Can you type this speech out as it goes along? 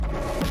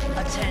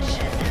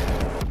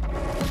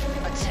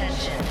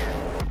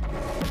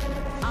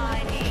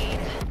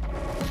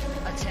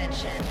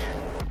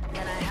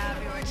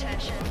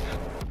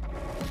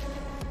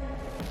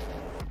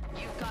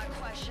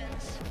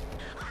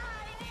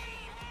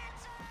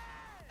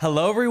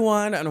Hello,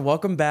 everyone, and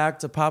welcome back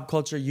to Pop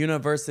Culture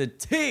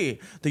University,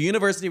 the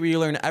university where you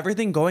learn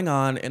everything going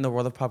on in the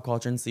world of pop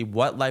culture and see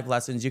what life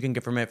lessons you can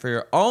get from it for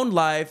your own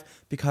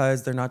life,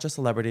 because they're not just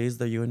celebrities,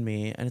 they're you and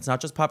me, and it's not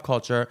just pop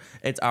culture,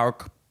 it's our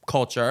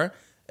culture.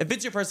 If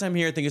it's your first time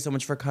here, thank you so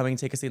much for coming.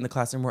 Take a seat in the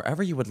classroom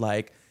wherever you would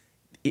like.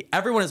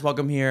 Everyone is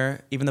welcome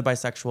here, even the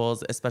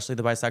bisexuals, especially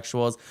the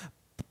bisexuals.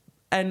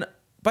 And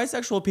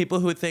bisexual people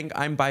who think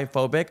I'm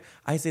biphobic,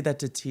 I say that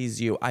to tease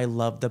you. I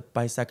love the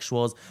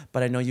bisexuals,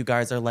 but I know you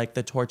guys are like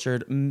the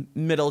tortured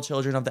middle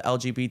children of the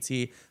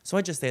LGBT, so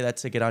I just say that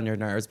to get on your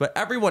nerves. But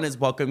everyone is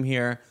welcome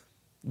here.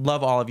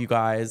 Love all of you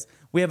guys.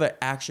 We have an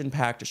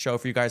action-packed show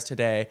for you guys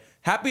today.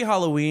 Happy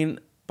Halloween,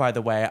 by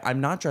the way.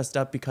 I'm not dressed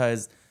up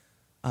because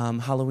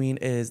Halloween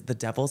is the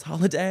devil's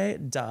holiday,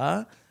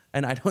 duh,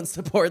 and I don't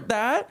support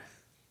that.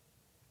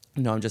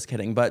 No, I'm just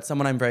kidding. But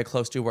someone I'm very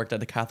close to worked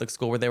at a Catholic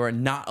school where they were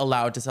not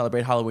allowed to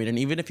celebrate Halloween. And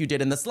even if you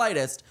did in the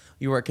slightest,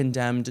 you were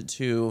condemned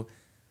to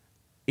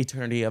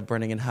eternity of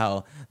burning in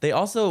hell. They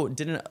also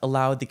didn't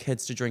allow the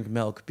kids to drink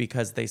milk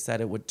because they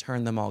said it would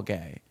turn them all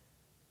gay.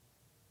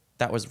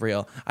 That was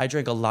real. I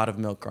drank a lot of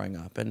milk growing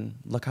up, and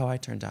look how I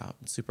turned out.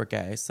 Super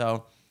gay.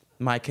 So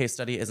my case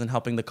study isn't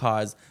helping the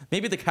cause.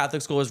 Maybe the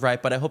Catholic school is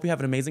right, but I hope you have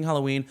an amazing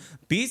Halloween.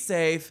 Be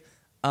safe.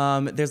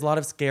 There's a lot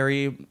of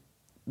scary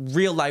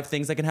real life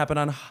things that can happen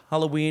on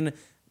Halloween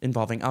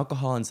involving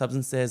alcohol and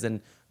substances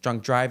and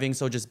drunk driving.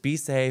 So just be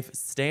safe,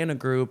 stay in a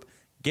group,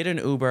 get an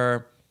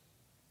Uber,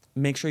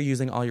 make sure you're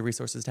using all your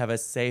resources to have a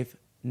safe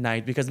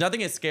night, because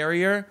nothing is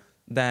scarier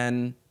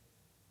than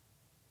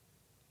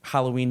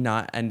Halloween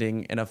not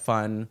ending in a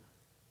fun,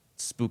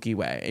 spooky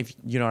way, if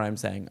you know what I'm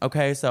saying.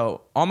 Okay,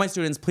 so all my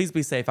students, please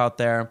be safe out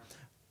there.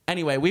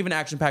 Anyway, we have an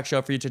action-packed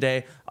show for you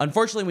today.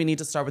 Unfortunately, we need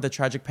to start with the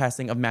tragic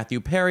passing of Matthew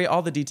Perry,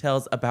 all the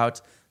details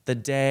about the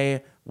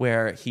day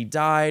where he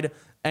died,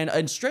 and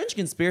a strange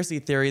conspiracy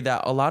theory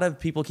that a lot of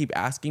people keep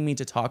asking me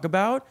to talk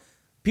about.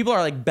 People are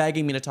like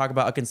begging me to talk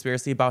about a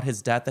conspiracy about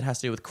his death that has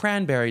to do with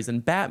Cranberries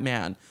and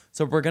Batman.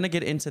 So we're going to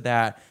get into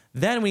that.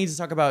 Then we need to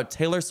talk about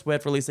Taylor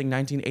Swift releasing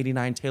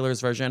 1989 Taylor's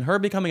version, her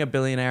becoming a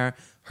billionaire,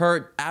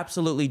 her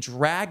absolutely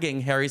dragging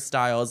Harry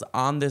Styles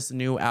on this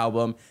new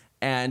album.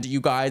 And you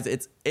guys,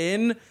 it's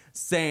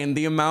insane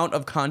the amount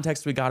of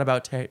context we got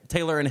about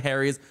Taylor and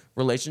Harry's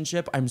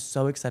relationship. I'm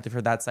so excited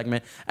for that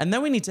segment. And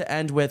then we need to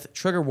end with,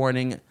 trigger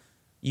warning,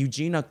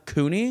 Eugenia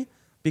Cooney,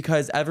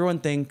 because everyone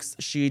thinks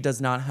she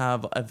does not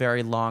have a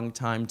very long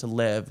time to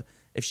live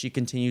if she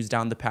continues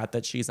down the path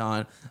that she's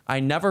on. I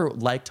never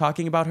like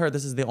talking about her.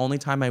 This is the only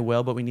time I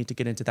will, but we need to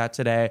get into that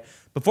today.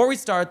 Before we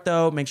start,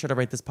 though, make sure to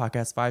rate this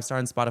podcast 5-star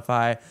on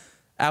Spotify,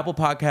 Apple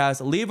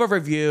Podcasts, leave a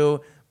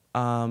review.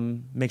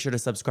 Make sure to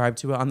subscribe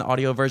to it on the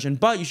audio version,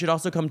 but you should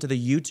also come to the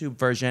YouTube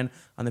version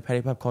on the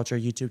Petty Pop Culture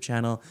YouTube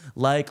channel.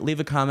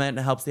 Leave a comment.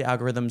 It helps the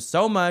algorithm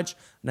so much,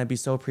 and I'd be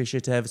so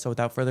appreciative. So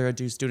without further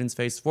ado, students,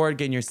 face forward,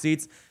 get in your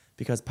seats,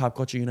 because Pop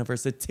Culture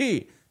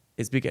University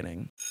is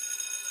beginning.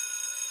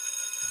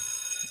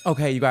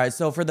 Okay, you guys,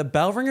 so for the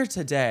bell ringer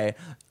today,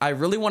 I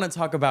really want to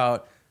talk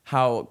about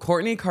how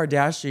Kourtney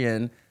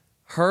Kardashian,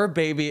 her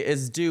baby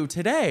is due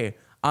today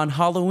on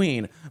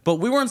Halloween, but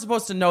we weren't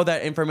supposed to know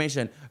that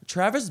information.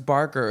 Travis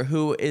Barker,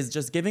 who is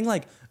just giving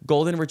like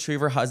golden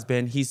retriever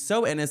husband, he's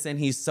so innocent,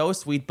 he's so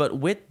sweet, but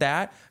with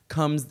that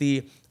comes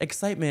the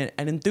excitement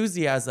and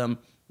enthusiasm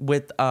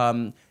with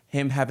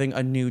him having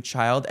a new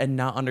child and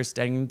not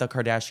understanding the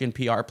Kardashian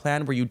PR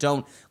plan where you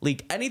don't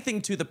leak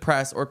anything to the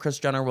press or Kris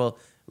Jenner will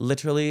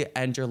literally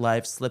end your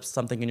life, slip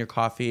something in your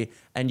coffee,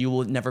 and you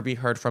will never be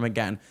heard from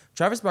again.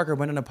 Travis Barker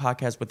went on a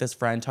podcast with his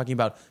friend talking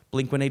about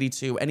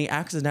Blink-182, and he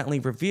accidentally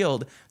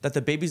revealed that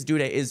the baby's due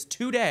date is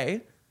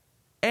today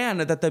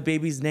and that the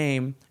baby's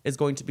name is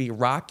going to be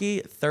Rocky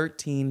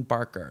 13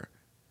 Barker.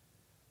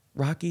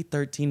 Rocky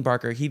 13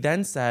 Barker. He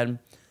then said,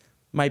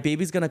 "My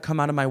baby's going to come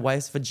out of my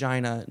wife's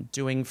vagina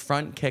doing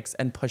front kicks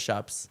and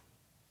push-ups."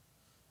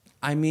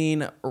 I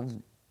mean,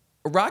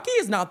 Rocky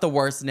is not the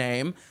worst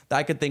name that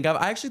I could think of.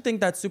 I actually think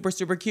that's super,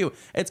 super cute.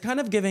 It's kind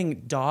of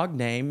giving dog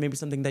name, maybe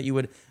something that you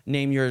would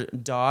name your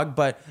dog,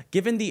 but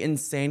given the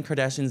insane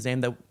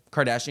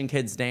Kardashian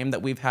kid's name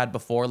that we've had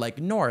before, like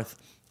North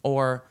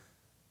or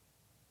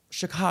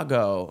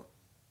Chicago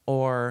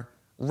or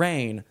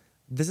Rain,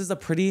 this is a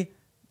pretty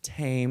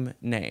tame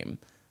name.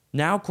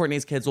 Now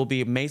Kourtney's kids will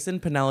be Mason,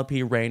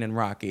 Penelope, Rain, and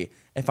Rocky.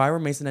 If I were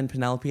Mason and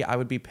Penelope, I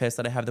would be pissed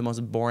that I have the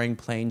most boring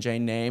plain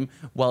Jane name,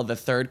 while the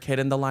third kid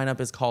in the lineup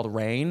is called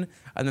Rain,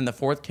 and then the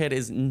fourth kid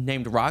is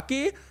named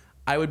Rocky.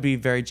 I would be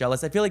very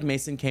jealous. I feel like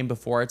Mason came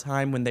before a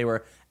time when they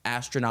were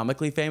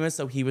astronomically famous,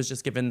 so he was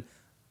just given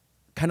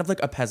kind of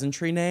like a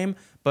peasantry name,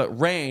 but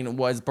Rain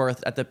was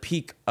birthed at the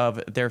peak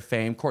of their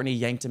fame. Kourtney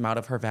yanked him out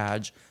of her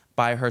vag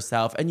by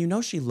herself, and you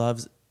know she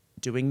loves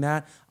doing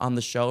that on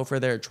the show for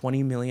their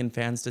 20 million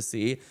fans to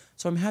see.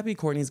 So I'm happy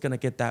Kourtney's gonna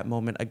get that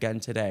moment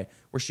again today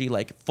where she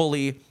like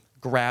fully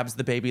grabs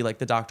the baby like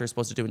the doctor's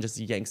supposed to do and just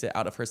yanks it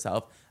out of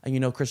herself. And you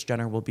know Kris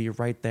Jenner will be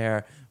right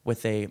there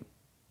with a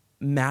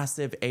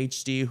massive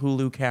HD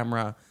Hulu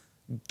camera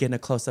getting a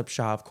close-up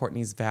shot of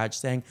Kourtney's vag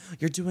saying,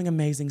 "You're doing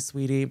amazing,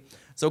 sweetie."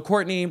 So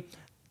Kourtney,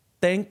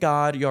 thank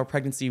God your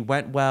pregnancy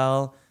went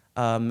well.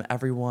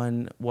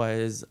 Everyone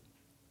was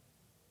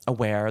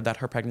aware that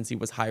her pregnancy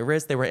was high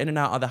risk. They were in and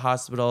out of the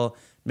hospital,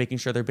 making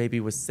sure their baby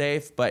was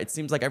safe. But it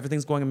seems like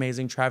everything's going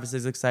amazing. Travis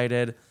is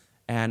excited,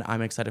 and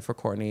I'm excited for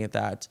Kourtney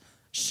that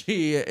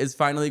she is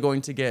finally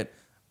going to get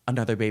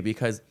another baby,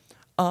 because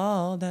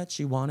all that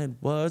she wanted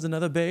was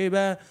another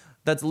baby.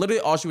 That's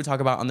literally all she would talk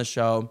about on the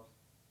show.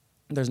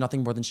 There's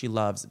nothing more than she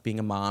loves being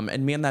a mom.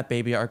 And me and that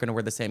baby are going to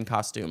wear the same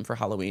costume for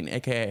Halloween,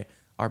 aka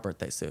our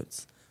birthday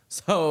suits.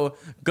 So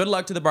good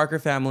luck to the Barker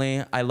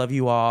family. I love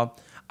you all.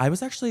 I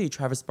was actually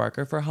Travis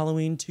Barker for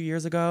Halloween 2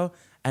 years ago,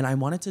 and I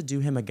wanted to do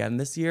him again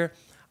this year.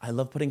 I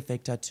love putting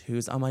fake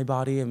tattoos on my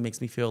body. It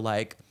makes me feel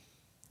like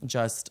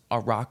just a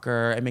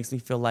rocker. It makes me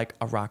feel like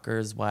a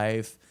rocker's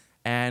wife.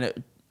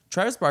 And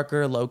Travis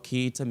Barker,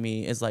 low-key, to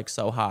me, is like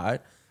so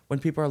hot. When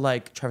people are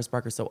like, Travis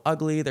Barker's so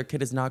ugly, their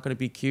kid is not going to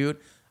be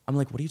cute, I'm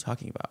like, what are you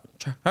talking about?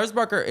 Travis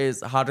Barker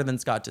is hotter than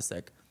Scott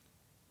Disick,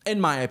 in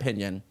my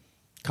opinion.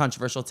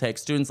 Controversial take.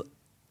 Students,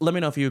 let me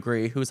know if you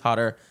agree. Who's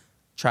hotter,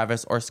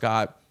 Travis or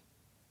Scott?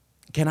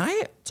 Can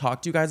I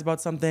talk to you guys about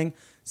something?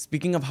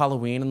 Speaking of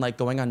Halloween and like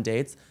going on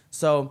dates,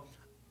 so,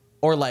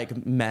 or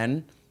like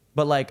men,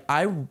 but like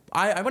I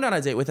went on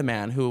a date with a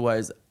man who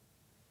was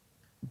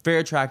very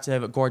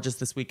attractive, gorgeous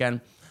this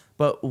weekend,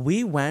 but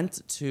we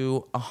went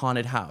to a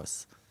haunted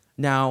house.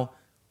 Now,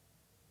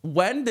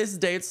 when this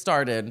date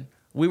started,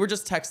 we were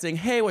just texting,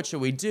 hey, what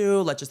should we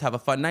do? Let's just have a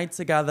fun night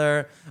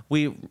together.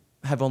 We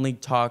have only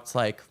talked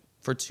like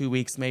for 2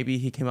 weeks maybe.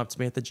 He came up to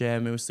me at the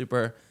gym. It was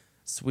super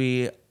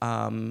sweet.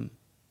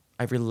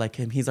 I really like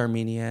him. He's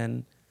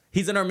Armenian.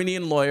 He's an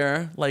Armenian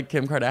lawyer like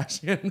Kim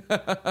Kardashian.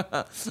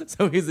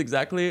 So he's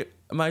exactly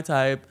my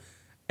type.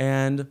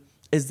 And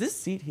is this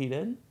seat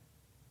heated?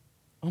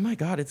 Oh my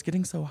God, it's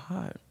getting so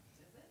hot.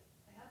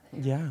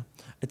 Yeah.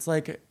 It's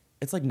like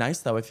nice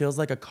though. It feels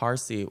like a car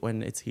seat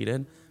when it's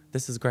heated.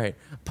 This is great.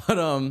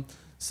 But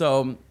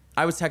so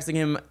I was texting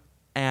him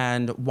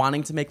and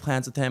wanting to make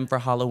plans with him for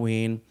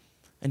Halloween.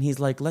 And he's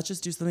like, let's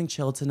just do something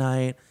chill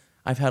tonight.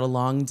 I've had a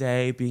long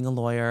day being a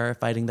lawyer,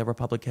 fighting the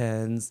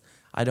Republicans.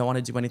 I don't want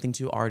to do anything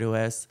too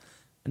arduous.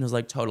 And I was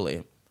like,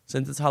 totally.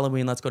 Since it's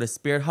Halloween, let's go to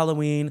Spirit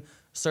Halloween,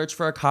 search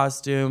for a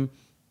costume,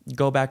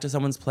 go back to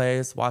someone's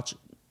place, watch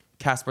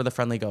Casper the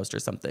Friendly Ghost or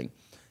something.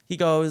 He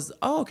goes,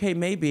 oh, okay,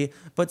 maybe.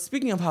 But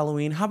speaking of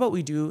Halloween, how about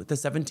we do the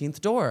 17th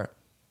door?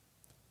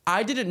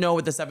 I didn't know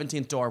what the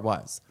 17th door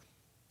was.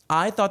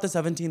 I thought the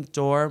 17th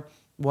door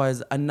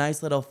was a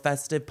nice little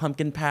festive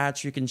pumpkin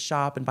patch. You can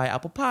shop and buy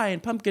apple pie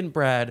and pumpkin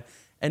bread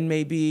and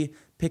maybe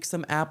pick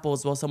some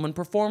apples while someone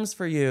performs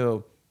for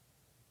you.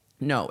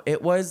 No,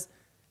 it was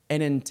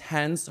an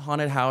intense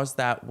haunted house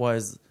that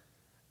was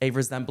a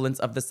resemblance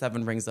of the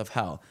 7 Rings of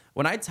Hell.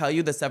 When I tell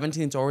you the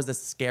 17th door was the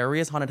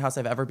scariest haunted house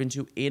I've ever been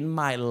to in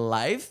my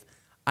life,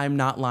 I'm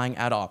not lying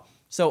at all.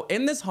 So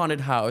in this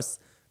haunted house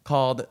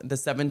called the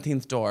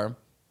 17th door,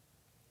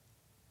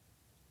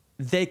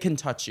 they can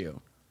touch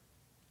you.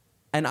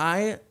 And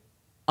I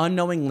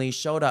unknowingly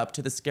showed up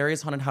to the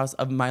scariest haunted house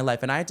of my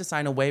life. And I had to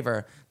sign a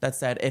waiver that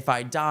said, if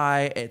I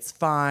die, it's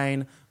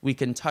fine. We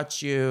can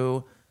touch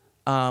you.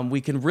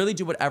 We can really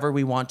do whatever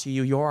we want to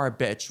you. You're our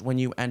bitch when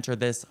you enter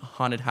this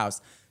haunted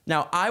house.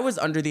 Now, I was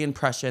under the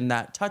impression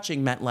that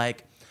touching meant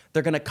like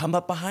they're going to come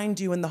up behind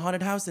you in the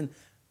haunted house and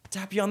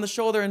tap you on the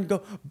shoulder and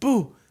go,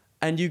 boo.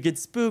 And you get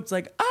spooked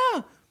like,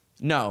 ah.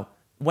 No.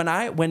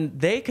 When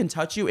they can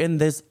touch you in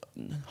this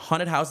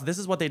haunted house, this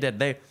is what they did.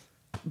 They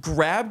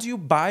grabbed you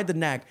by the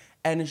neck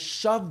and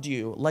shoved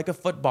you like a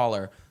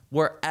footballer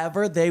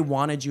wherever they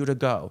wanted you to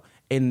go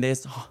in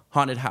this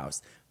haunted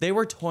house. They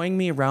were toying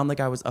me around like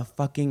I was a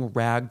fucking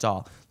rag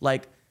doll.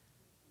 Like,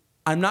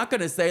 I'm not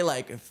gonna say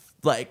like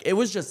it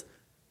was just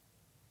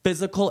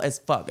physical as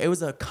fuck. It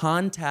was a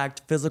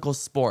contact physical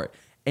sport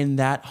in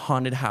that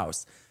haunted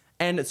house.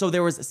 And so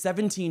there was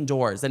 17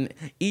 doors and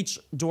each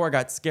door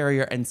got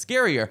scarier and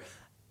scarier.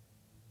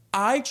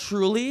 I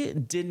truly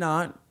did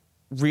not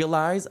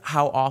realize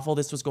how awful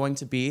this was going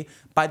to be.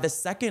 By the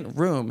second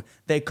room,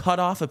 they cut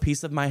off a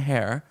piece of my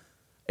hair.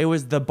 It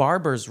was the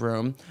barber's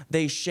room.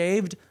 They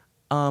shaved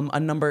a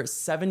number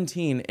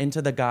 17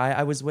 into the guy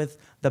I was with,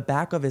 the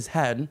back of his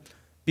head,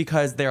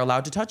 because they're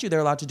allowed to touch you. They're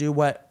allowed to do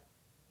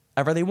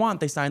whatever they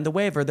want. They signed the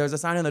waiver. There's a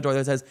sign on the door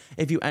that says,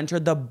 if you enter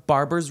the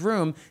barber's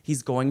room,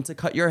 he's going to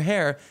cut your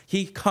hair.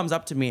 He comes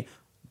up to me,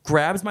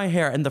 grabs my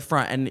hair in the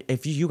front. And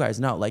if you guys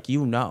know, like,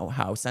 you know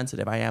how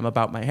sensitive I am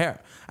about my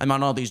hair. I'm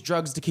on all these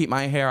drugs to keep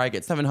my hair. I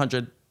get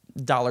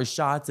 $700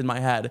 shots in my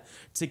head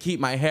to keep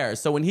my hair.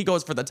 So when he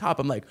goes for the top,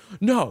 I'm like,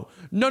 no.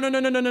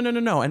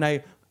 And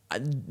I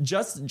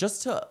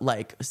just to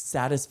like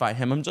satisfy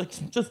him, I'm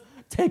just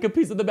take a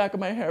piece of the back of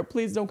my hair.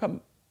 Please don't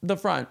come the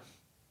front.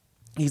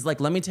 He's like,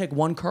 let me take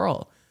one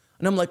curl.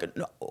 And I'm like,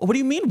 no, what do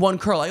you mean one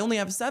curl? I only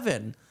have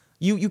 7.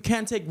 You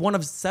can't take one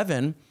of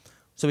 7.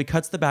 So he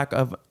cuts the back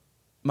of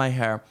my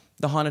hair,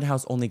 the haunted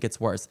house only gets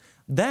worse.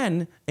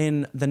 Then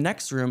in the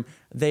next room,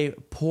 they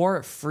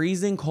pour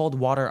freezing cold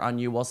water on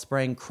you while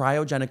spraying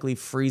cryogenically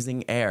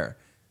freezing air,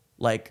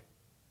 like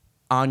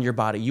on your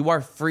body. You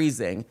are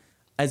freezing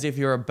as if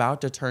you're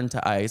about to turn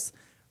to ice.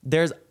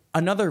 There's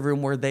another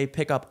room where they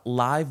pick up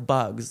live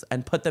bugs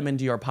and put them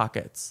into your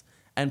pockets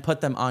and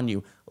put them on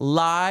you.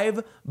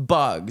 Live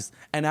bugs.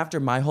 And after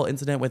my whole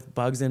incident with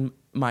bugs in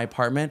my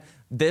apartment,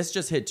 this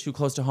just hit too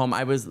close to home.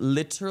 I was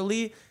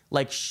literally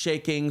like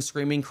shaking,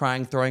 screaming,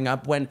 crying, throwing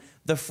up. When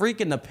the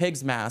freak in the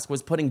pig's mask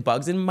was putting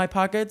bugs in my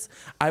pockets,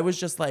 I was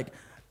just like,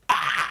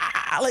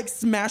 like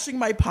smashing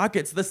my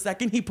pockets the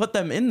second he put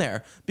them in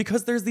there,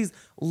 because there's these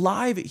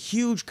live,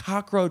 huge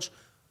cockroach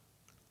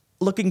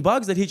looking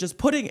bugs that he's just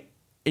putting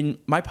in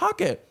my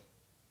pocket.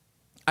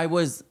 I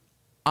was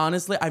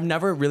honestly, I've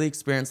never really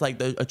experienced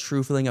like a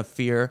true feeling of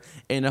fear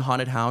in a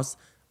haunted house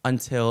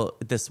until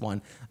this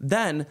one.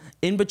 Then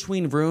in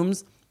between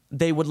rooms,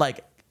 they would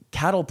like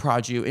cattle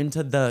prod you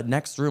into the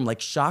next room, like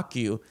shock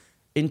you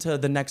into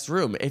the next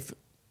room. If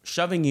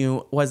shoving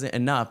you wasn't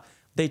enough,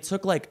 they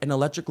took like an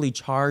electrically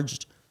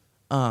charged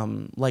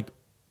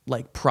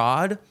like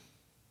prod,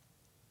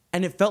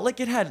 and it felt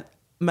like it had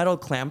metal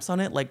clamps on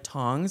it, like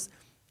tongs.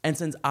 And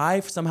since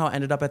I somehow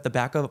ended up at the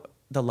back of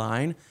the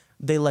line,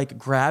 they like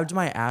grabbed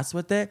my ass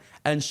with it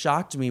and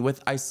shocked me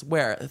with, I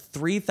swear,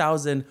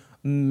 3,000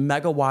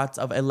 megawatts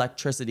of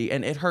electricity.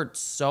 And it hurt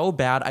so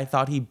bad, I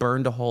thought he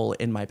burned a hole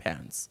in my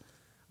pants.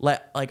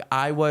 Like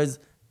I was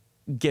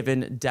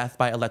given death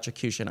by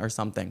electrocution or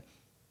something.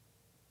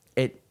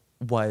 It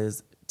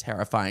was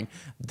terrifying.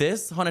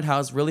 This haunted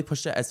house really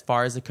pushed it as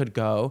far as it could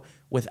go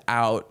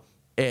without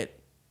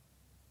it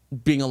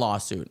being a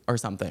lawsuit or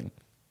something,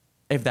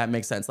 if that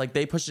makes sense. Like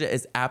they pushed it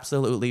as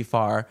absolutely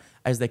far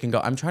as they can go.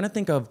 I'm trying to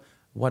think of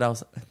what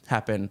else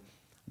happened.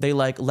 They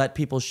like let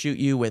people shoot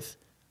you with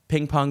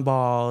ping pong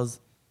balls.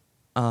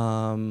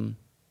 Oh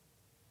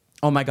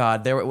my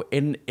God. They were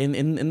in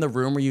the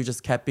room where you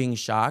just kept being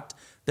shocked.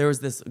 There was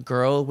this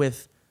girl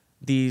with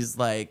these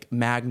like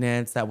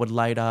magnets that would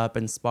light up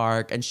and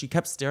spark, and she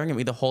kept staring at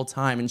me the whole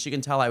time, and she can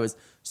tell I was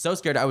so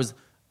scared. I was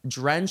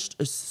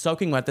drenched,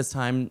 soaking wet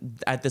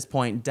at this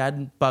point,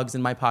 dead bugs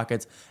in my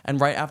pockets.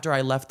 And right after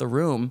I left the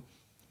room,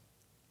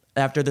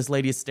 after this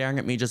lady is staring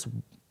at me, just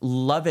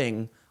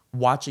loving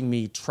watching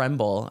me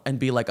tremble and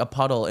be like a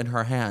puddle in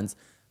her hands,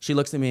 she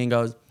looks at me and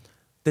goes,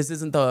 "This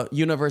isn't the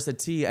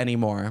university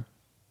anymore."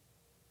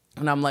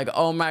 And I'm like,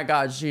 oh my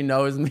God, she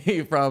knows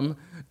me from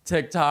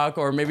TikTok,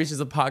 or maybe she's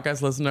a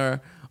podcast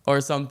listener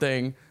or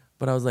something.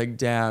 But I was like,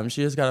 damn,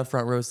 she just got a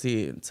front row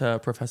seat to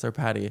Professor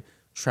Patty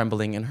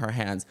trembling in her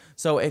hands.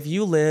 So if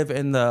you live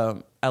in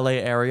the LA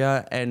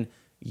area and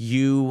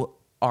you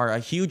are a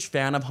huge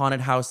fan of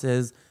haunted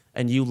houses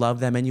and you love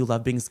them and you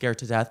love being scared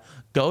to death,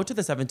 go to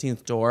the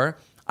 17th door.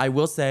 I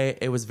will say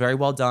it was very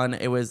well done.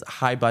 It was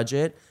high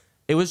budget.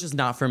 It was just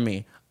not for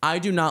me. I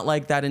do not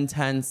like that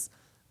intense,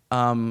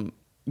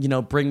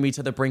 bring me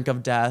to the brink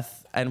of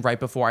death and right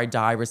before I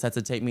die,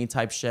 resuscitate me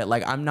type shit.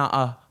 Like, I'm not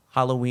a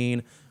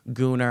Halloween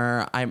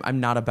gooner. I'm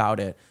not about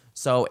it.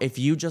 So if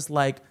you just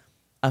like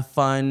a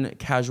fun,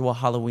 casual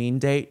Halloween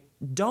date,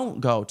 don't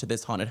go to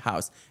this haunted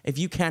house. If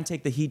you can't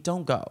take the heat,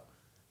 don't go.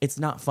 It's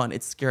not fun.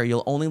 It's scary.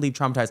 You'll only leave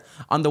traumatized.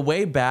 On the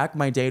way back,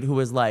 my date, who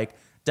was like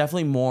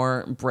definitely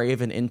more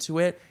brave and into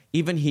it,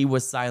 even he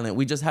was silent.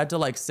 We just had to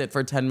like sit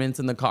for 10 minutes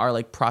in the car,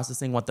 like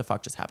processing what the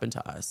fuck just happened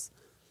to us.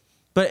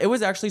 But it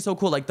was actually so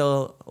cool. Like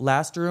the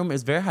last room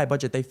is very high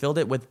budget. They filled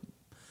it with,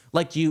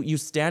 like you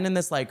stand in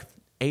this like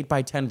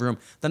 8x10 room.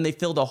 Then they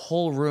filled a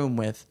whole room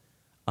with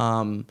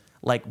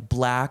like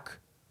black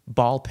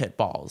ball pit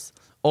balls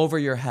over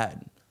your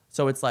head.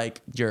 So it's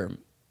like you're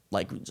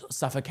like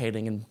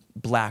suffocating in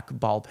black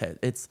ball pit.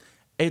 It's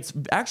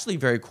actually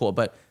very cool,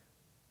 but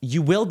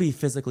you will be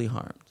physically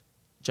harmed.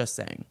 Just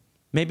saying.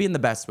 Maybe in the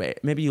best way.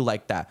 Maybe you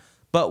like that.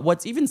 But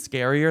what's even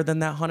scarier than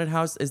that haunted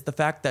house is the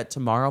fact that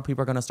tomorrow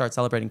people are going to start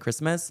celebrating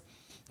Christmas.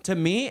 To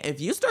me,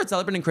 if you start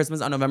celebrating Christmas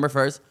on November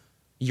 1st,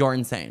 you're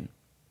insane.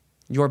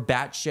 You're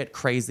batshit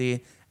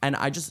crazy. And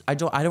I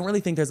don't really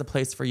think there's a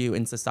place for you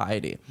in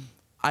society.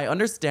 I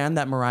understand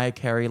that Mariah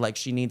Carey, like,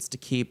 she needs to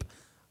keep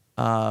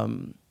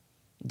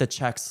the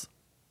checks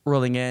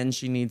rolling in.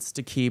 She needs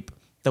to keep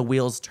the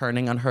wheels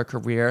turning on her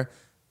career.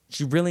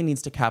 She really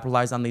needs to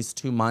capitalize on these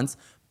 2 months.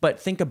 But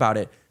think about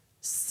it.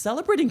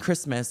 Celebrating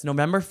Christmas,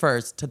 November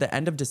 1st to the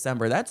end of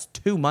December, that's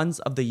 2 months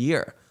of the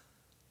year.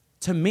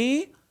 To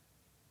me,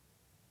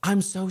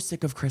 I'm so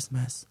sick of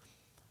Christmas.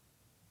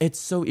 It's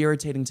so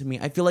irritating to me.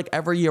 I feel like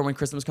every year when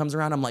Christmas comes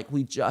around, I'm like,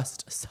 we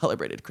just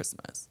celebrated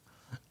Christmas.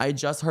 I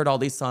just heard all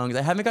these songs.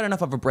 I haven't got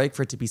enough of a break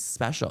for it to be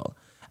special.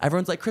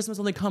 Everyone's like, Christmas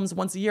only comes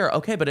once a year.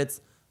 Okay, but it's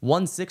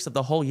 1/6 of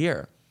the whole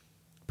year.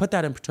 Put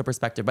that into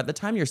perspective. By the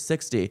time you're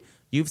 60,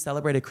 you've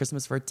celebrated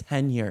Christmas for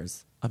 10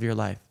 years of your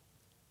life.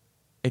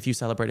 If you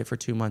celebrate it for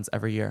 2 months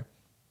every year.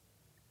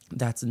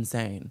 That's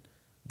insane.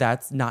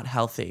 That's not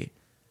healthy.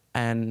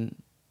 And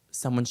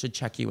someone should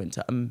check you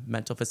into a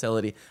mental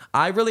facility.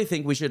 I really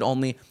think we should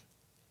only,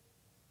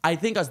 I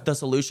think the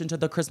solution to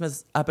the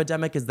Christmas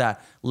epidemic is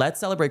that let's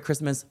celebrate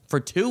Christmas for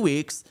 2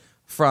 weeks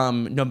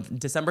from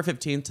December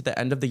 15th to the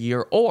end of the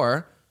year,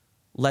 or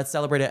let's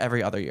celebrate it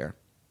every other year.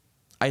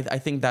 I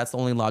think that's the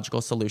only logical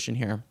solution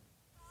here.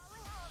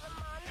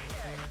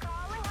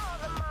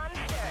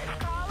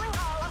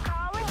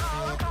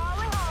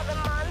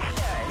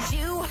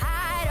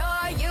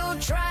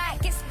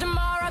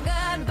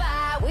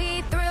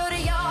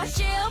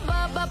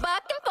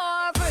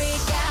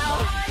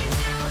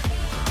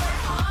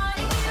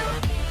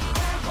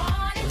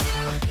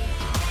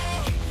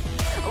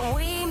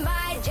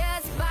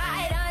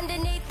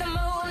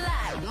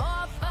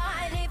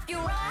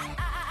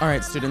 All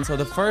right, students, so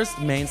the first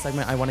main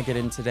segment I want to get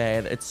in today,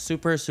 it's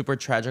super, super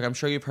tragic. I'm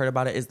sure you've heard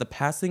about it, is the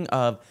passing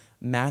of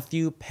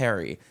Matthew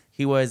Perry.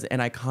 He was an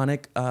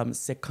iconic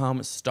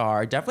sitcom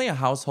star, definitely a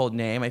household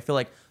name. I feel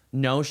like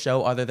no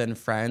show other than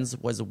Friends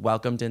was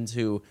welcomed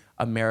into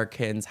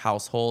Americans'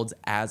 households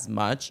as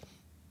much.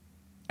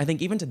 I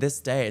think even to this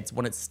day, it's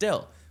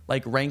still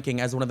like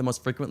ranking as one of the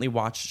most frequently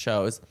watched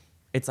shows.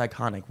 It's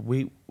iconic.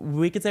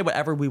 We could say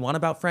whatever we want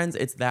about Friends.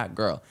 It's that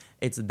girl.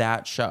 It's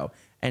that show.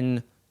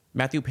 And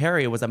Matthew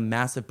Perry was a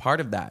massive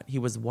part of that. He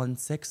was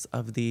 1/6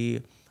 of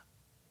the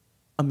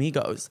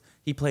Amigos.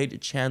 He played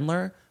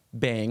Chandler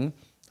Bing.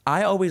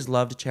 I always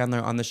loved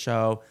Chandler on the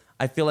show.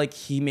 I feel like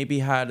he maybe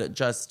had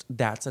just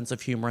that sense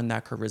of humor and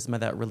that charisma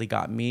that really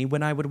got me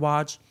when I would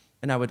watch.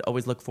 And I would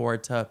always look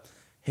forward to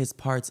his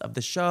parts of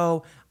the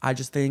show. I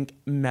just think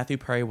Matthew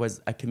Perry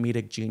was a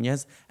comedic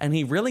genius, and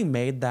he really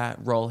made that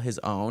role his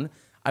own.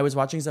 I was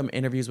watching some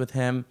interviews with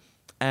him,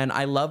 and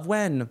I love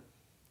when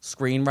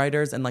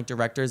screenwriters and like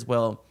directors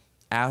will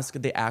ask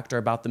the actor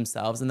about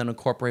themselves and then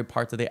incorporate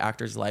parts of the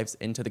actor's lives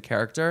into the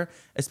character,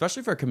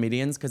 especially for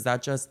comedians, because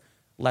that just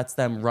lets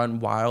them run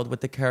wild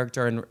with the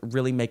character and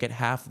really make it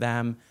half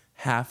them,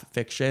 half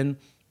fiction.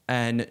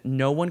 And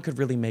no one could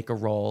really make a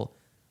role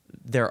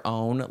their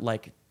own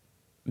like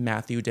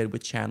Matthew did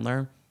with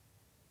Chandler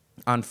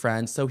on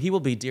Friends. So he will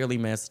be dearly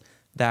missed.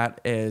 That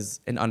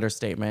is an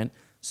understatement.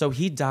 So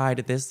he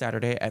died this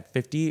Saturday at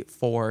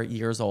 54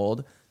 years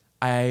old.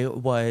 I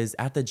was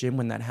at the gym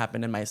when that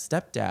happened, and my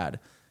stepdad,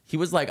 he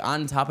was like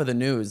on top of the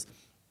news.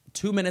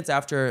 2 minutes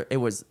after it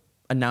was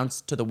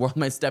announced to the world,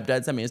 my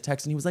stepdad sent me his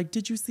text and he was like,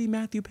 "Did you see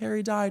Matthew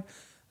Perry died?"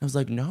 And I was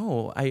like,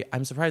 "No,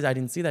 I'm surprised I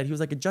didn't see that." He was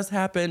like, "It just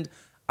happened.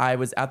 I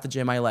was at the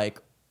gym. I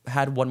like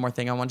had one more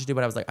thing I wanted to do,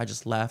 but I was like, I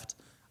just left."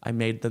 I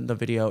made the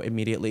video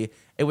immediately.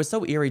 It was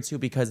so eerie too,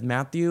 because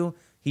Matthew,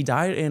 he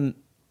died in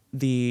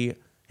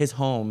his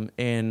home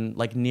in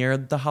like near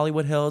the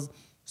Hollywood Hills.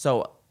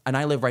 So, and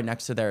I live right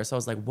next to there. So I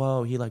was like,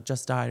 whoa, he like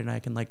just died and I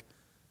can like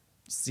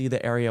see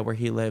the area where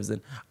he lives.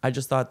 And I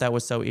just thought that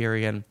was so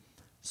eerie and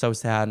so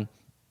sad.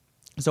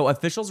 So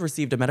officials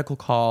received a medical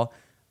call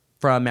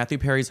from Matthew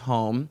Perry's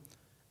home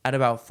at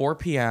about 4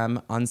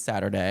 p.m. on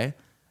Saturday,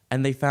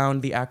 and they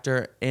found the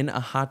actor in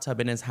a hot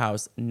tub in his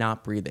house,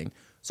 not breathing.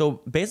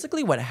 So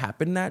basically what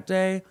happened that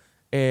day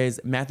is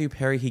Matthew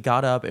Perry, he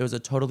got up. It was a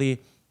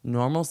totally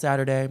normal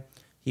Saturday.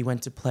 He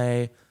went to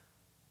play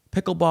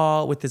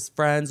pickleball with his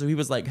friends. So he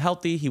was like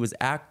healthy. He was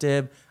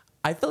active.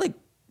 I feel like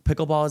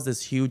pickleball is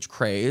this huge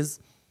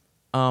craze.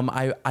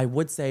 I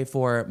would say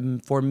for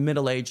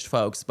middle-aged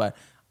folks, but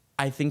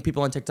I think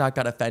people on TikTok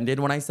got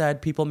offended when I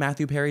said people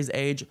Matthew Perry's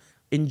age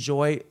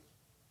enjoy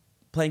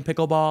playing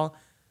pickleball.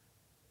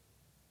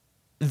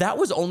 That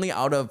was only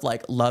out of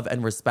like love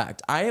and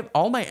respect.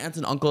 All my aunts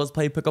and uncles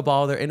play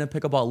pickleball. They're in a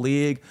pickleball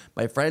league.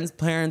 My friends'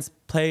 parents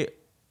play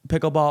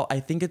pickleball.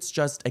 I think it's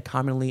just a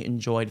commonly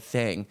enjoyed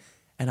thing.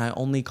 And I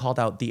only called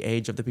out the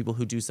age of the people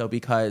who do so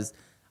because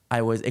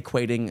I was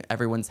equating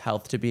everyone's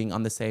health to being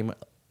on the same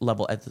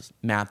level as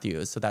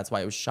Matthew's. So that's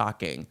why it was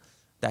shocking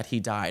that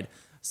he died.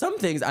 Some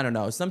things, I don't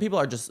know. Some people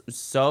are just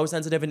so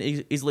sensitive and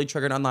easily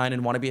triggered online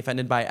and want to be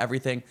offended by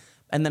everything.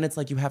 And then it's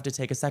like you have to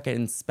take a second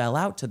and spell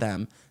out to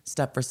them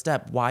step for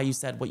step why you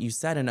said what you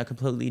said in a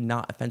completely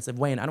not offensive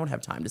way. And I don't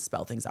have time to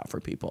spell things out for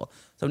people.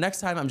 So next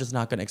time I'm just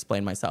not going to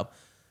explain myself.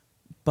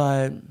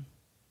 But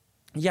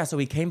yeah, so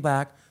he came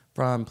back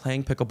from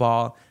playing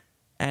pickleball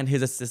and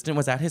his assistant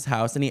was at his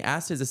house and he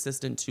asked his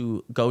assistant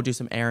to go do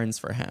some errands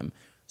for him.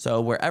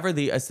 So wherever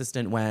the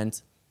assistant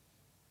went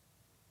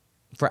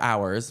for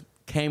hours,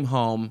 came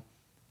home,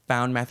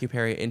 found Matthew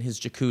Perry in his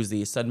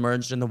jacuzzi,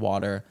 submerged in the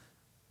water,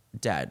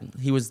 dead.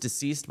 He was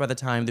deceased by the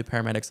time the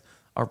paramedics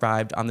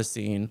arrived on the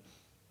scene.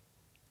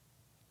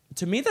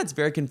 To me, that's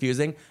very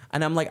confusing.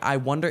 And I'm like, I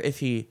wonder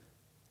if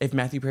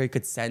Matthew Perry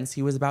could sense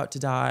he was about to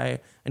die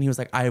and he was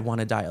like, I want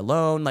to die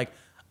alone. Like,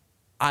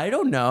 I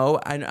don't know.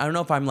 I don't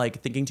know if I'm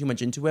like thinking too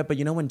much into it, but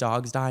you know when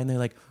dogs die and they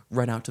like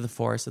run out to the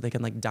forest so they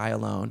can like die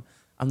alone?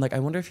 I'm like, I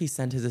wonder if he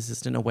sent his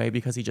assistant away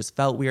because he just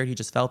felt weird. He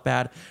just felt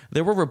bad.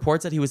 There were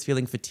reports that he was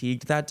feeling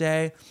fatigued that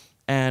day.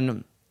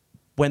 And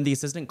when the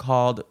assistant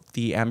called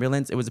the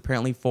ambulance, it was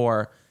apparently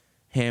for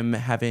him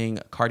having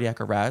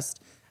cardiac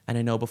arrest. And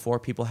I know before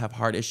people have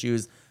heart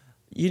issues,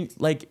 you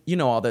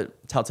know all the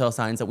telltale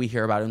signs that we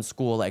hear about in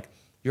school, like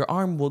your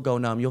arm will go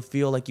numb. You'll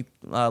feel like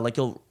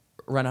you'll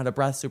run out of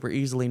breath super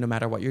easily no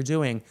matter what you're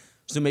doing.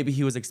 So maybe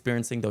he was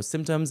experiencing those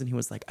symptoms and he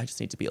was like, I just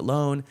need to be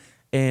alone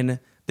in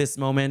this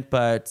moment.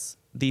 But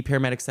the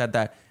paramedic said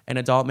that an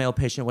adult male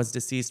patient was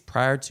deceased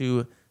prior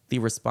to the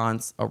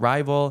response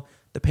arrival.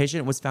 The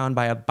patient was found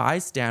by a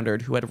bystander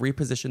who had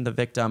repositioned the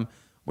victim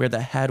where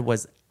the head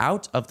was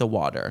out of the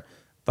water.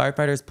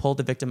 Firefighters pulled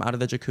the victim out of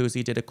the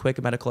jacuzzi, did a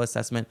quick medical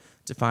assessment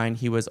to find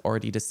he was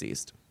already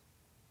deceased.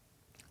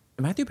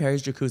 Matthew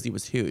Perry's jacuzzi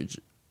was huge,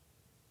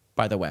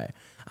 by the way.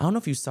 I don't know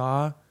if you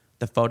saw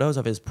the photos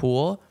of his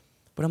pool,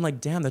 but I'm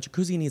like, damn, that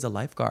jacuzzi needs a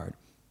lifeguard.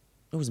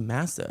 It was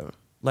massive.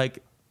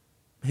 Like,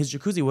 his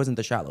jacuzzi wasn't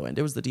the shallow end.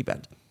 It was the deep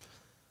end.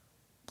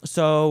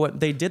 So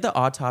they did the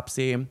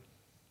autopsy,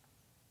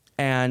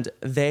 and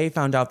they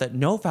found out that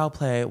no foul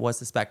play was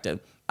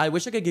suspected. I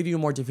wish I could give you a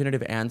more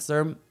definitive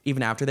answer,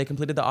 even after they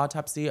completed the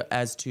autopsy,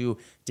 as to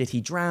did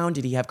he drown?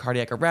 Did he have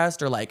cardiac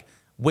arrest? Or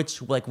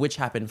which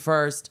happened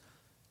first?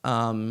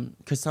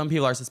 Because some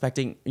people are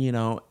suspecting,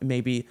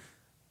 maybe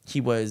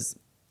he was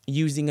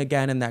using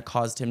again and that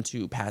caused him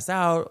to pass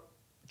out,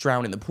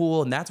 drown in the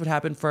pool, and that's what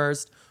happened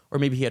first. Or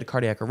maybe he had a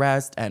cardiac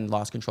arrest and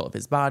lost control of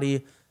his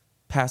body,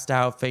 passed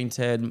out,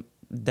 fainted,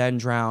 then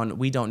drowned.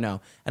 We don't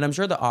know. And I'm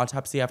sure the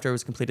autopsy after it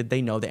was completed,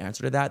 they know the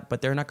answer to that,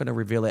 but they're not going to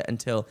reveal it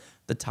until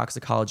the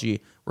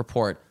toxicology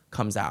report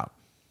comes out.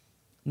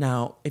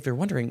 Now, if you're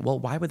wondering, well,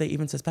 why would they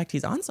even suspect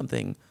he's on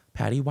something,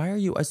 Patty? Why are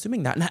you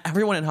assuming that? Not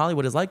everyone in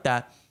Hollywood is like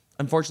that.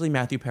 Unfortunately,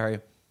 Matthew Perry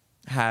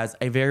has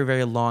a very,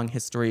 very long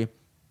history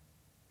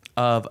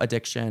of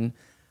addiction.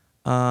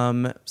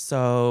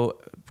 So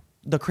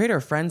the creator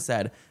of Friends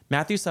said,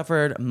 Matthew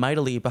suffered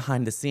mightily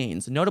behind the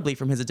scenes, notably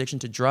from his addiction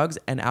to drugs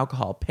and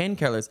alcohol,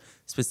 painkillers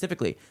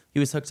specifically. He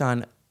was hooked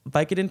on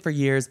Vicodin for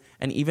years,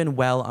 and even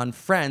well on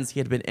Friends, he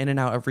had been in and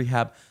out of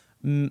rehab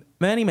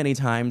many, many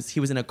times. He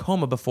was in a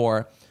coma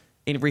before,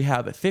 in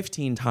rehab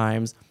 15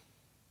 times.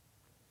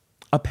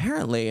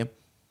 Apparently,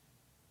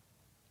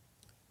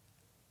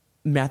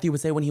 Matthew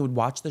would say when he would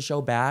watch the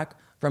show back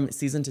from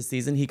season to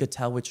season, he could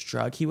tell which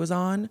drug he was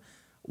on.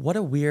 What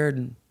a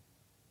weird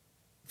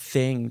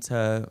thing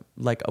to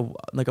like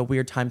a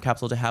weird time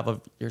capsule to have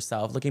of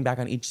yourself, looking back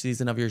on each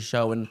season of your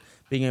show and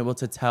being able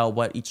to tell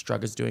what each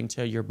drug is doing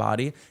to your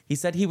body. He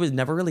said he was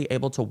never really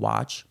able to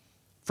watch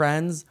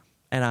Friends,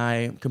 and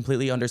I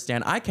completely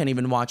understand. I can't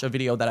even watch a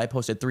video that I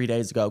posted 3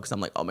 days ago because I'm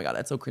like, oh my God,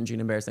 that's so cringy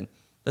and embarrassing.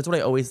 That's what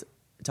I always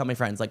tell my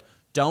friends, like,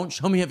 don't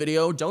show me a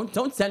video,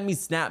 don't send me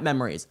snap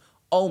memories.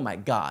 Oh my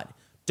God,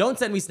 don't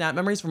send me snap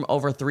memories from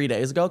over 3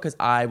 days ago because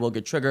I will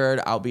get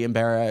triggered, I'll be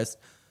embarrassed.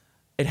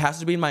 It has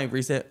to be in my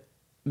recent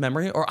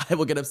memory or I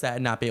will get upset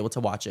and not be able to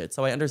watch it.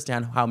 So I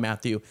understand how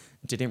Matthew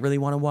didn't really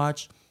want to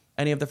watch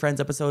any of the Friends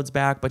episodes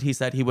back, but he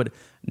said he would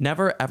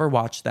never ever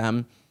watch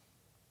them.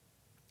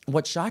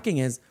 What's shocking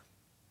is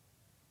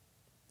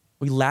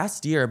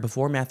last year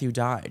before Matthew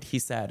died, he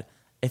said,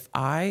 if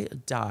I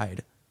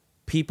died,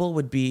 people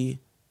would be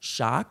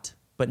shocked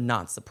but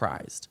not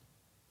surprised.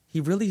 He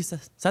really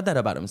said that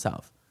about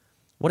himself.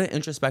 What an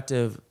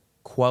introspective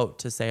quote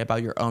to say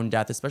about your own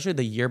death, especially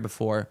the year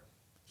before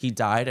he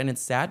died. And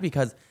it's sad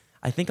because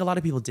I think a lot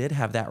of people did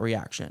have that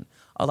reaction.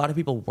 A lot of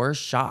people were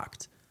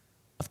shocked.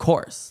 Of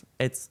course,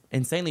 it's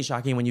insanely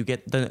shocking when you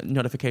get the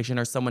notification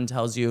or someone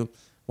tells you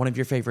one of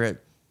your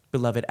favorite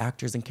beloved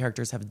actors and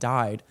characters have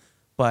died.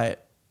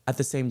 But at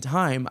the same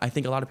time, I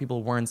think a lot of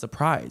people weren't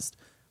surprised.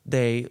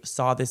 They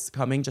saw this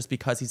coming just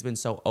because he's been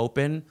so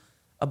open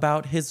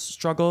about his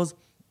struggles.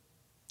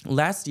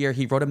 Last year,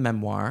 he wrote a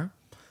memoir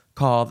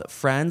called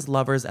Friends,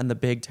 Lovers, and the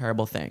Big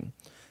Terrible Thing.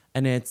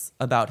 And it's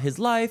about his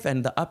life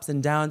and the ups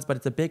and downs, but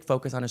it's a big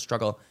focus on his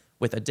struggle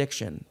with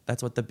addiction.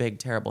 That's what the big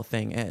terrible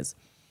thing is.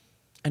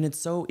 And it's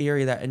so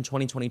eerie that in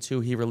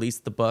 2022, he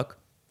released the book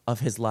of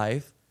his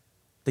life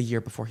the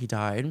year before he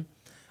died.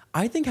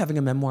 I think having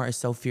a memoir is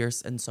so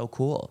fierce and so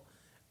cool.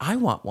 I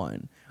want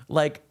one.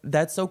 Like,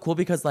 that's so cool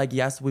because, like,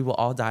 yes, we will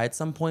all die at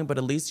some point, but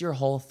at least your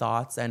whole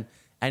thoughts and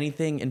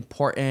anything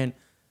important,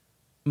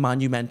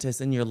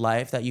 monumentous in your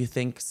life that you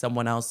think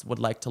someone else would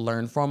like to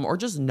learn from or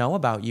just know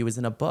about you is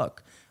in a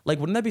book. Like,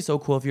 wouldn't that be so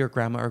cool if your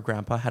grandma or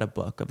grandpa had a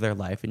book of their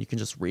life and you can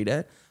just read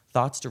it,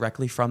 thoughts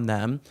directly from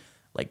them?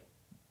 Like,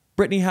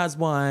 Britney has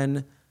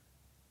one.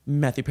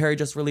 Matthew Perry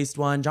just released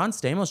one. John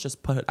Stamos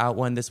just put out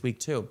one this week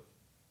too.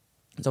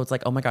 So it's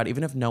like, oh my God,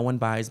 even if no one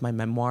buys my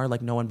memoir,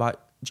 like no one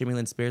bought Jamie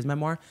Lynn Spears'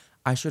 memoir,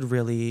 I should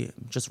really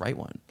just write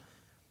one.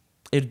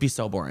 It'd be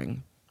so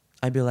boring.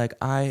 I'd be like,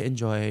 I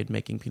enjoyed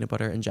making peanut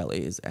butter and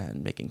jellies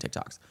and making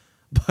TikToks.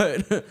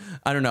 But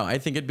I don't know. I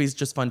think it'd be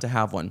just fun to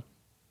have one.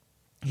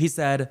 He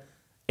said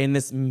in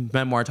this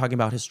memoir, talking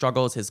about his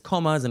struggles, his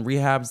comas and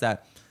rehabs,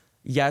 that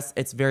yes,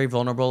 it's very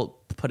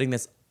vulnerable putting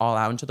this all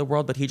out into the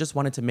world, but he just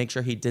wanted to make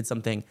sure he did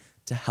something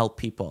to help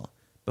people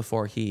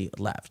before he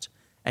left.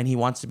 And he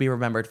wants to be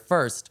remembered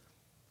first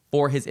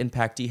for his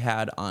impact he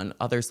had on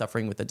others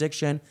suffering with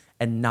addiction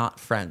and not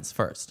Friends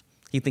first.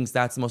 He thinks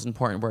that's the most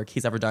important work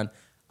he's ever done.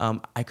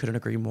 I couldn't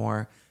agree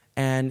more.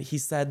 And he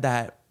said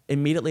that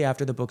immediately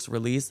after the book's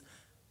release,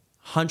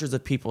 hundreds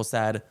of people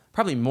said,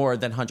 probably more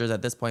than hundreds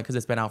at this point because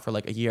it's been out for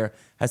like a year,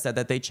 has said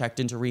that they checked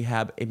into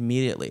rehab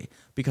immediately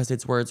because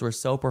his words were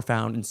so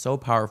profound and so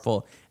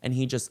powerful. And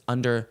he just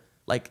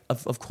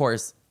of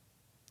course,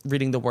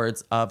 reading the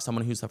words of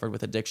someone who suffered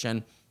with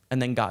addiction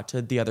and then got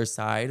to the other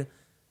side,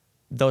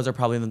 those are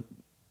probably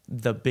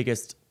the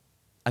biggest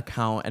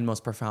account and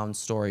most profound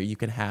story you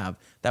can have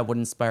that would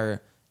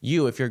inspire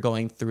you if you're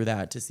going through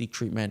that to seek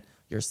treatment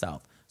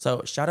yourself.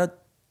 So shout out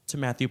to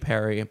Matthew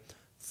Perry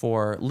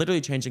for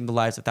literally changing the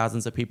lives of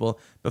thousands of people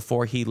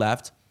before he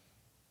left.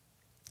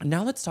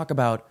 Now let's talk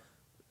about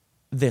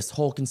this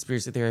whole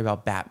conspiracy theory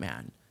about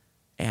Batman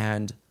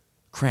and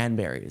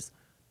Cranberries,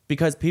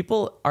 because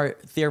people are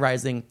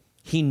theorizing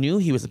he knew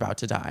he was about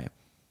to die.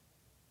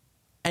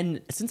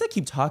 And since I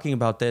keep talking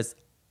about this,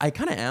 I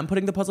kind of am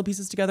putting the puzzle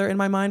pieces together in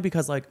my mind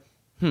because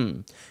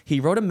he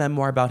wrote a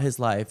memoir about his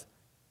life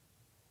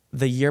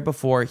the year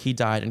before he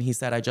died. And he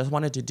said, I just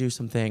wanted to do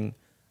something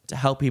to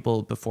help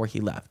people before he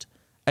left,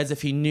 as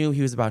if he knew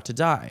he was about to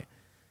die.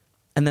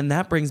 And then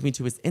that brings me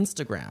to his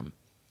Instagram.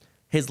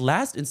 His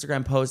last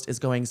Instagram post is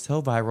going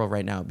so viral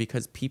right now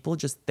because people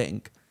just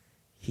think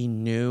he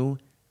knew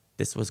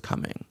this was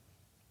coming.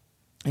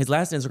 His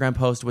last Instagram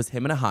post was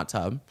him in a hot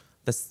tub,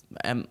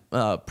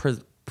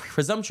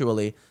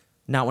 presumptuously,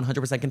 not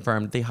 100%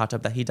 confirmed, the hot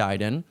tub that he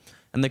died in.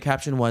 And the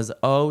caption was,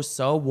 "Oh,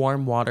 so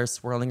warm water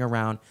swirling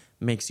around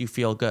makes you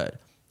feel good.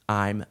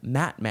 I'm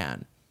Matt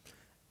Man."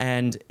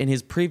 And in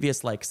his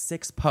previous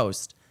 6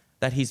 posts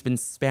that he's been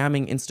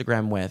spamming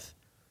Instagram with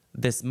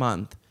this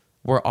month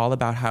were all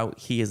about how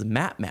he is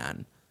Matt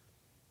Man,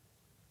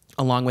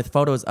 along with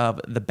photos of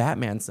the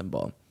Batman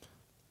symbol.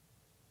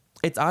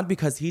 It's odd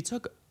because he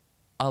took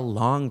a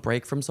long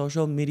break from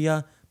social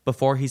media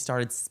before he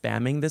started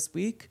spamming this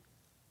week,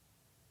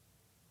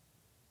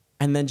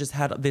 and then just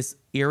had this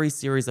eerie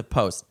series of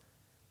posts.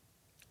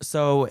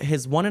 So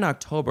his one in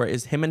October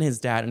is him and his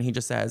dad, and he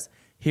just says,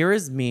 "Here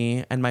is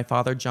me and my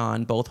father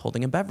John both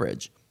holding a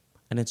beverage."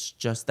 And it's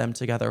just them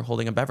together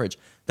holding a beverage.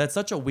 That's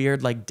such a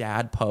weird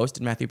dad post,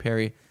 and Matthew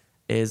Perry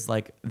is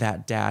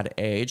that dad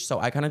age. So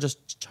I kind of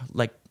just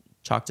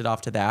chalked it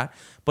off to that.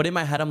 But in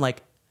my head, I'm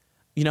like,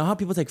 you know how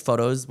people take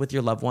photos with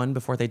your loved one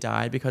before they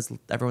die because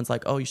everyone's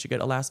like, oh, you should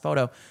get a last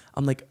photo.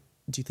 I'm like,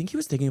 do you think he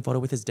was taking a photo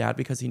with his dad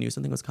because he knew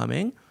something was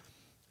coming?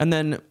 And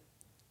then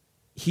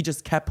he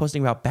just kept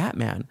posting about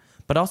Batman,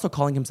 but also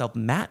calling himself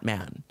Matt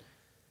Man.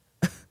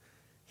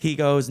 He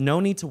goes,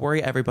 "No need to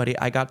worry, everybody.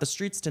 I got the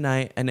streets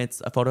tonight." And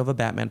it's a photo of a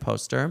Batman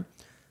poster.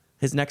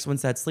 His next one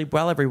said, "Sleep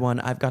well,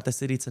 everyone. I've got the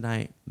city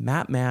tonight.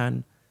 Matt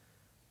Man."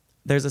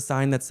 There's a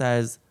sign that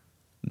says,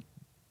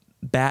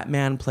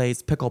 "Batman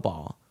plays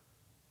pickleball."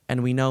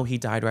 And we know he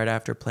died right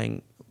after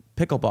playing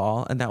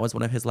pickleball. And that was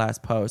one of his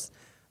last posts.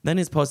 Then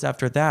his post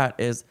after that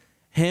is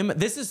him.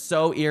 This is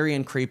so eerie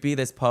and creepy,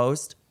 this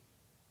post.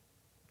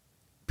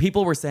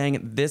 People were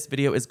saying this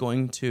video is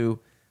going to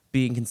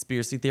be in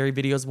conspiracy theory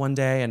videos one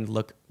day. And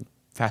look,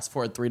 fast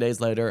forward 3 days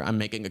later, I'm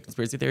making a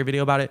conspiracy theory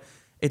video about it.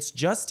 It's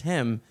just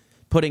him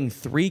putting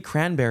 3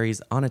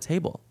 cranberries on a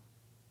table.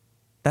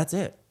 That's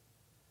it.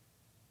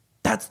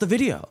 That's the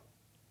video.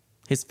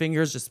 His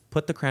fingers just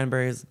put the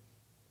cranberries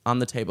on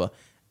the table.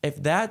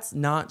 If that's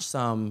not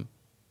some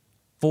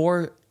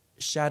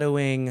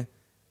foreshadowing,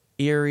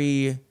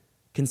 eerie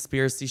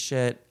conspiracy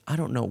shit, I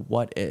don't know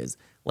what is.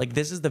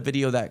 This is the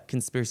video that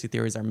conspiracy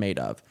theories are made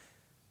of.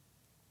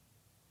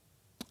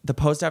 The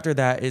post after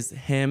that is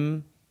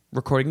him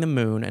recording the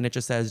moon, and it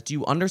just says, "Do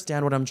you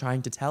understand what I'm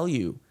trying to tell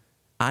you?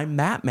 I'm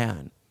Matt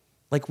Man."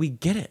 We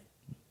get it.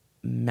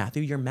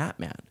 Matthew, you're Matt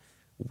Man.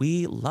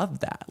 We love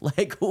that.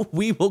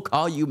 We will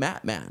call you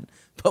Matt Man,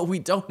 but we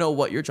don't know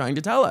what you're trying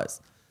to tell us.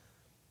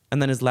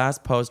 And then his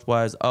last post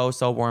was, "Oh,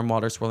 so warm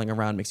water swirling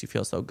around makes you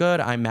feel so good.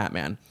 I'm Matt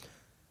Man."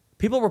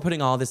 People were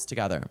putting all this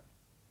together.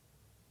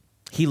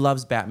 He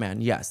loves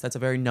Batman. Yes, that's a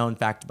very known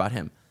fact about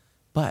him.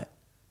 But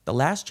the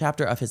last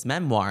chapter of his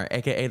memoir,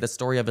 aka the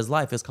story of his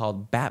life, is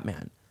called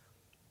Batman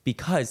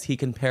because he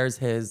compares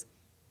his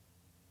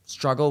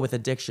struggle with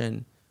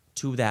addiction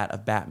to that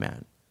of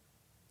Batman,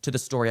 to the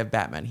story of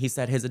Batman. He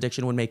said his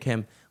addiction would make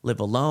him live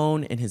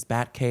alone in his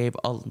bat cave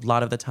a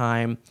lot of the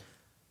time.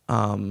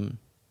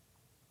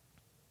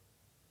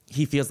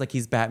 He feels like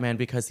he's Batman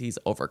because he's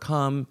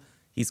overcome,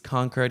 he's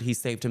conquered, he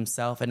saved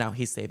himself, and now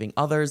he's saving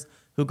others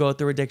who go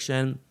through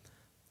addiction.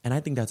 And I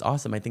think that's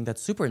awesome. I think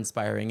that's super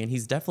inspiring. And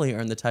he's definitely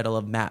earned the title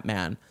of Matt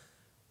Man.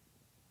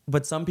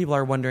 But some people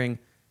are wondering,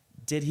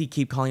 did he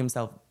keep calling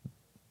himself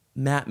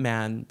Matt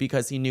Man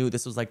because he knew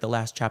this was the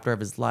last chapter of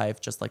his life,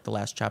 just like the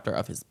last chapter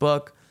of his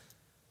book?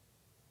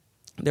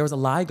 There was a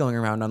lie going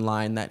around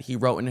online that he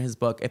wrote in his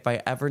book, "If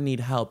I ever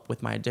need help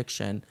with my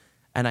addiction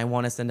and I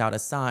want to send out a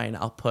sign,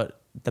 I'll put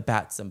the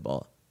bat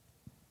symbol,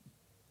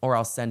 or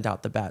I'll send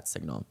out the bat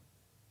signal."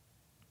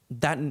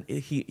 That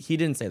he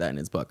didn't say that in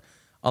his book.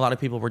 A lot of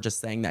people were just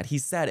saying that. He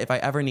said, if I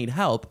ever need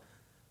help,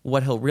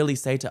 what he'll really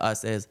say to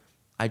us is,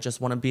 "I just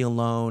want to be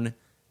alone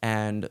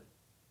and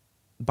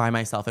by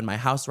myself in my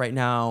house right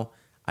now.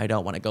 I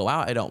don't want to go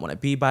out. I don't want to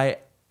be by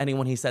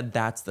anyone." He said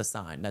that's the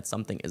sign that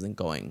something isn't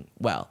going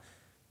well.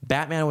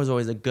 Batman was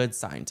always a good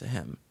sign to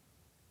him.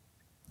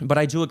 But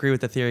I do agree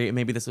with the theory.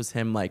 Maybe this was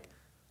him like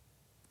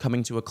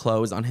coming to a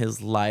close on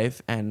his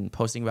life and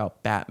posting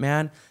about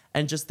Batman.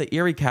 And just the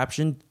eerie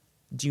caption,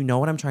 do you know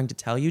what I'm trying to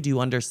tell you? Do you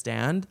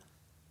understand?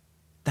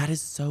 That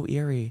is so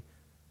eerie.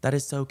 That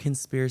is so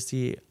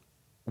conspiracy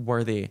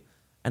worthy.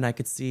 And I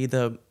could see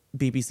the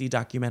BBC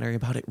documentary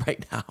about it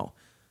right now.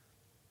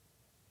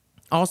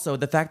 Also,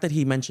 the fact that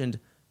he mentioned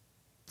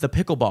the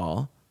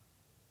pickleball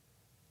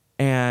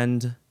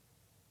and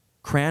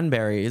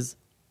Cranberries,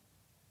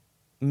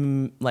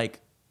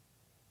 like,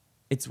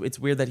 it's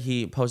weird that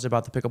he posted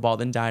about the pickleball,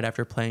 then died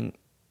after playing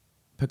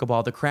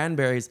pickleball. The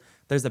Cranberries,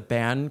 there's a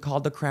band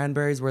called the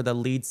Cranberries where the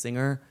lead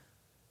singer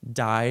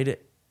died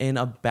in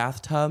a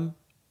bathtub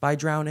by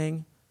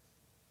drowning.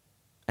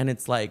 And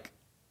it's like,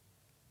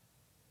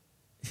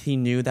 he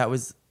knew that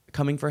was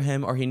coming for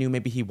him, or he knew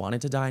maybe he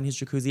wanted to die in his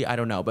jacuzzi. I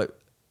don't know, but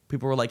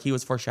people were like, he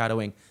was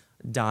foreshadowing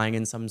dying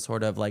in some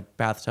sort of like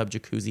bathtub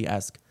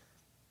jacuzzi-esque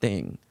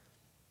thing.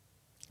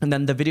 And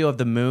then the video of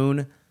the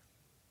moon,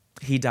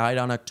 he died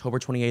on October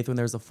 28th when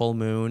there was a full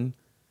moon.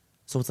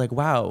 So it's like,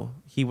 wow,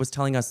 he was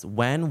telling us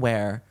when,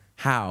 where,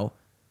 how.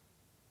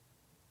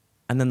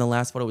 And then the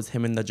last photo was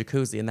him in the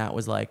jacuzzi, and that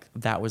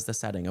was the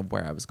setting of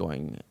where I was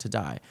going to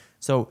die.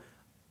 So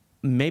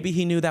maybe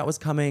he knew that was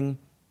coming.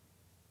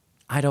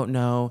 I don't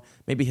know.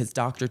 Maybe his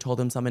doctor told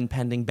him some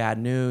impending bad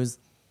news.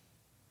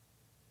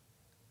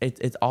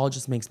 It all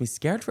just makes me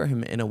scared for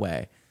him in a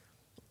way.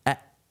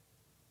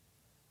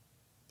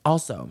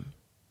 Also,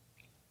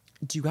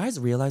 do you guys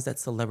realize that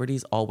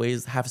celebrities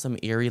always have some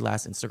eerie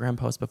last Instagram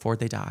post before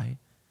they die?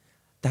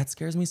 That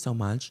scares me so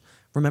much.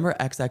 Remember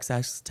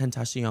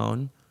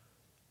XXXTentacion?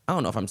 I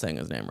don't know if I'm saying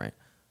his name right,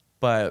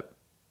 but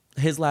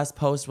his last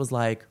post was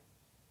like,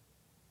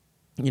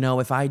 you know,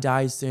 if I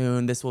die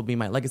soon, this will be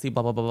my legacy,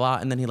 blah, blah, blah, blah.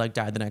 And then he like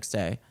died the next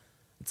day.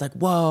 It's like,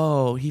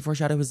 whoa, he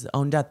foreshadowed his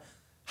own death.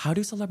 How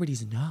do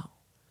celebrities know?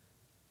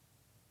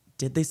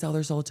 Did they sell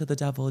their soul to the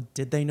devil?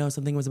 Did they know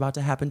something was about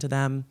to happen to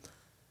them?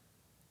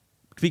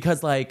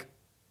 Because like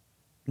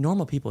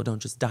normal people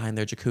don't just die in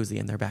their jacuzzi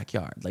in their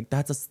backyard. Like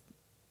that's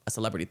a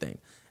celebrity thing.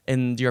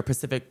 In your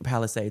Pacific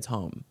Palisades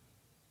home.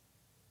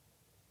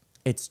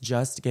 It's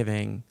just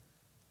giving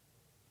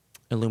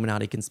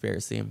Illuminati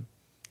conspiracy.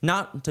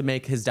 Not to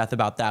make his death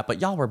about that, but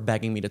y'all were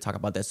begging me to talk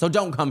about this. So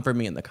don't come for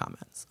me in the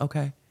comments,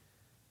 okay?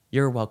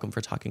 You're welcome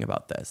for talking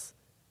about this.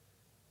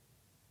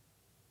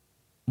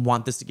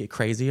 Want this to get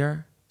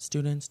crazier,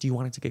 students? Do you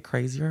want it to get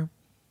crazier?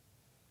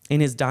 In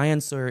his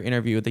Diane Sawyer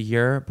interview the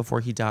year before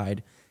he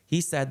died,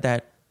 he said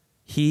that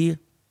he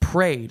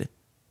prayed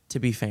to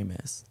be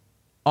famous.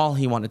 All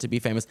he wanted to be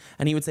famous.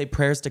 And he would say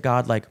prayers to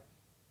God like,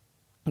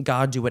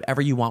 God, do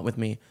whatever you want with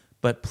me,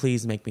 but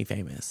please make me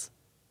famous.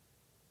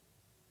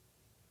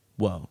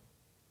 Whoa.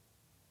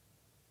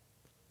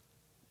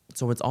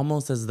 So it's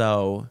almost as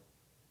though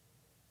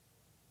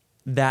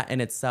that in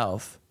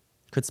itself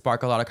could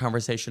spark a lot of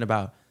conversation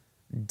about,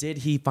 did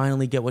he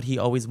finally get what he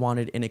always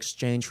wanted in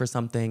exchange for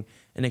something,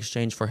 in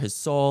exchange for his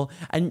soul?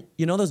 And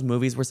you know those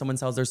movies where someone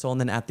sells their soul and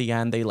then at the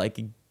end they like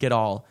get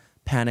all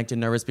panicked and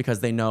nervous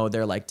because they know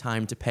their like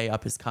time to pay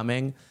up is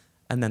coming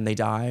and then they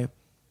die?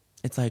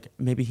 It's like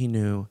maybe he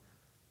knew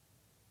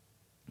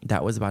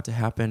that was about to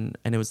happen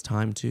and it was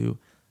time to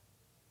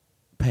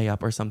pay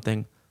up or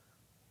something.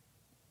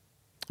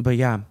 But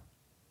yeah,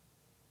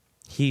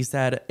 he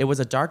said it was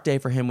a dark day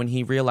for him when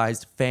he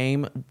realized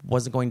fame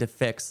wasn't going to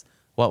fix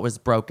what was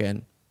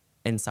broken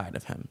inside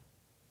of him.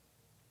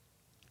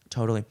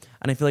 Totally.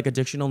 And I feel like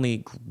addiction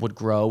only would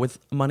grow with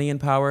money and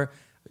power,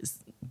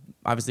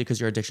 obviously because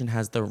your addiction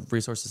has the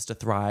resources to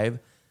thrive.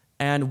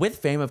 And with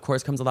fame, of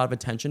course, comes a lot of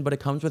attention, but it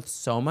comes with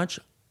so much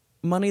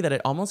money that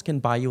it almost can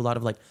buy you a lot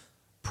of like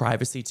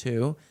privacy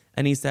too.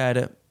 And he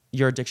said,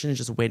 your addiction is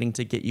just waiting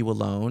to get you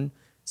alone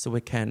so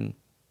it can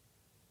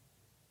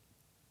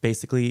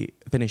basically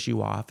finish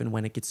you off. And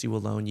when it gets you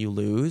alone, you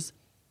lose.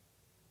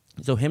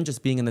 So him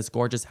just being in this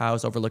gorgeous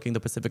house overlooking the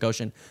Pacific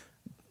Ocean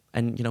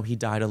and, you know, he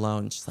died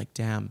alone. It's just like,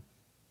 damn.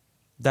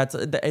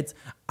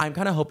 I'm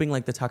kind of hoping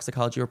like the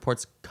toxicology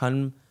reports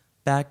come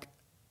back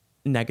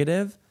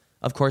negative,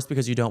 of course,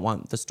 because you don't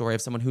want the story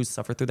of someone who's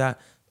suffered through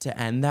that to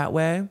end that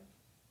way.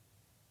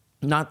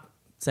 Not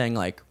saying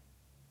like,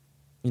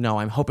 you know,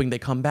 I'm hoping they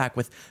come back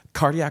with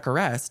cardiac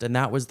arrest and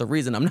that was the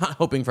reason. I'm not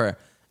hoping for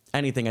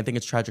anything. I think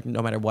it's tragic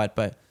no matter what,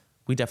 but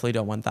we definitely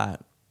don't want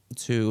that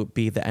to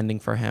be the ending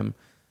for him.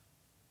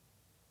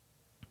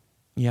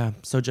 Yeah,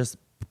 so just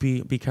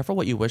be careful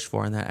what you wish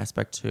for in that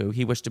aspect too.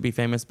 He wished to be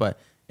famous, but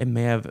it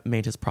may have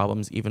made his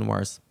problems even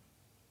worse.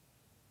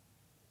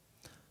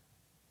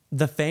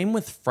 The fame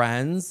with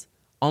friends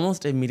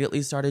almost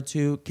immediately started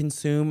to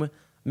consume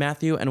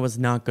Matthew and was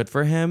not good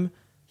for him.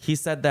 He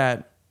said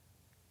that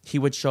he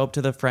would show up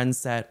to the friend's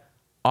set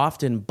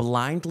often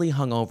blindly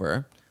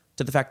hungover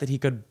to the fact that he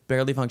could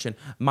barely function.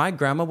 My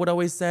grandma would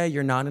always say,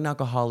 you're not an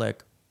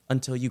alcoholic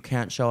until you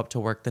can't show up to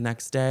work the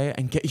next day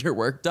and get your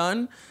work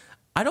done.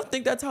 I don't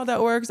think that's how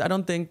that works. I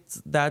don't think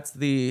that's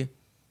the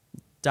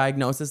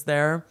diagnosis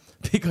there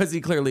because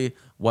he clearly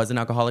was an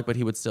alcoholic, but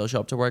he would still show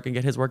up to work and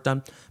get his work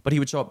done. But he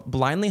would show up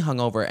blindly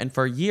hungover. And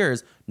for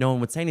years, no one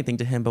would say anything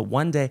to him. But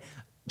one day,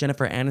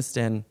 Jennifer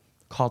Aniston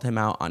called him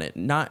out on it.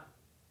 Not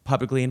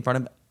publicly in front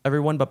of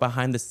everyone, but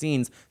behind the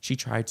scenes, she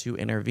tried to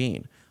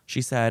intervene.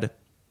 She said,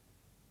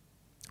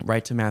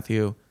 "Write to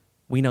Matthew,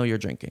 we know you're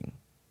drinking."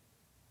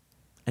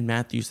 And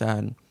Matthew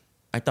said,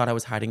 "I thought I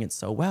was hiding it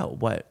so well.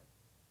 What?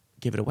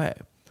 Give it away."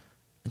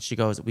 And she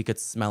goes, "We could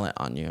smell it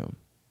on you."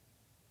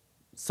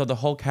 So the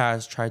whole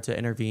cast tried to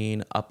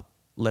intervene,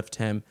 uplift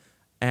him.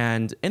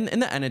 And in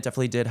the end, it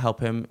definitely did help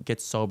him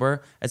get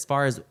sober. As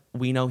far as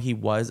we know, he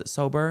was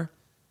sober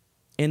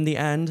in the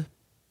end.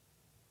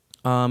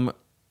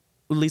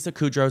 Lisa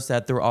Kudrow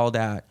said through all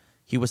that,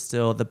 he was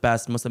still the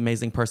best, most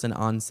amazing person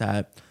on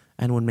set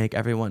and would make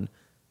everyone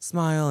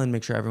smile and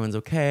make sure everyone's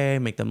okay,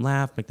 make them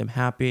laugh, make them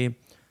happy.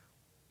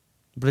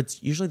 But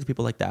it's usually the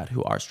people like that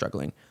who are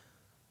struggling.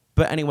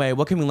 But anyway,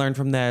 what can we learn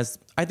from this?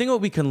 I think what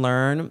we can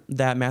learn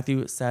that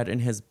Matthew said in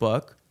his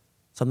book,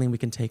 something we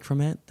can take from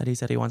it, that he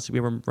said he wants to be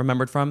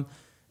remembered from,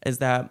 is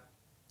that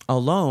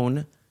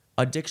alone,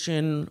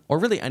 addiction, or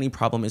really any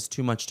problem is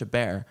too much to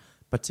bear.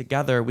 But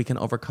together, we can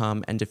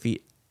overcome and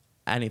defeat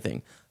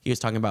anything. He was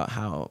talking about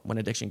how when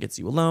addiction gets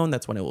you alone,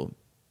 that's when it will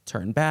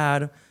turn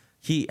bad.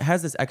 He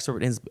has this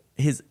excerpt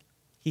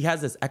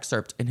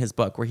in his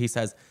book where he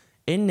says,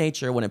 "In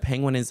nature, when a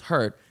penguin is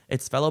hurt,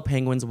 its fellow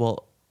penguins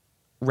will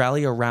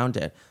rally around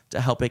it to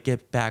help it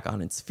get back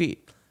on its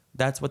feet.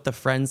 That's what the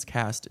Friends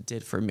cast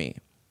did for me."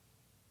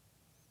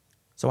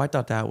 So I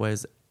thought that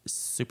was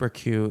super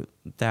cute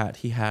that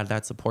he had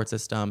that support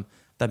system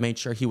that made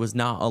sure he was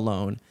not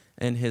alone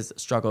in his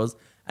struggles.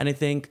 And I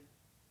think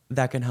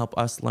that can help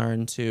us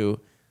learn to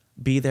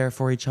be there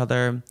for each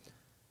other,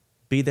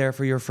 be there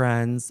for your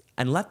friends,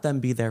 and let them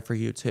be there for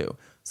you too.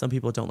 Some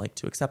people don't like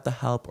to accept the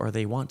help or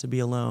they want to be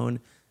alone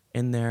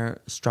in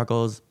their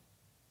struggles.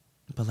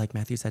 But like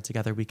Matthew said,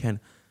 together we can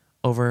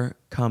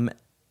overcome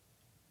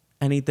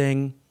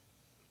anything.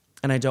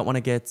 And I don't want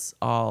to get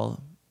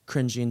all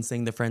cringy and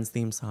sing the Friends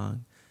theme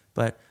song,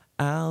 but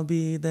I'll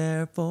be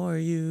there for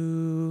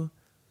you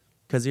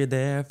because you're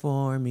there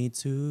for me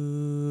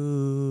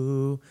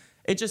too.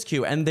 It's just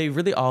cute. And they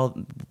really all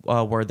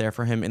were there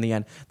for him in the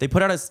end. They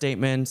put out a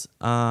statement,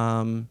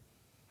 the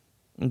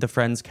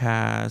Friends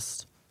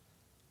cast.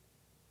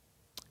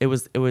 It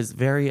was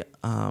very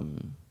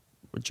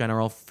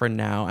general for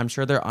now. I'm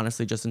sure they're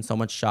honestly just in so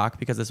much shock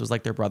because this was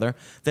like their brother.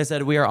 They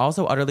said, "We are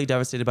also utterly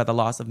devastated by the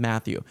loss of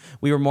Matthew.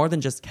 We were more than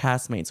just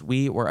castmates.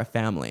 We were a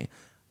family.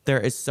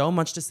 There is so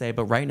much to say,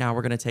 but right now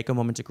we're going to take a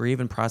moment to grieve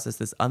and process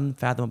this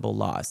unfathomable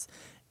loss.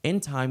 In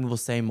time, we will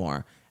say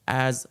more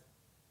as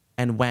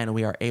and when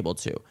we are able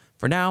to.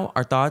 For now,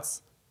 our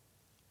thoughts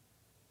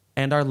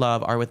and our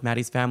love are with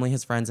Maddie's family,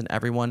 his friends, and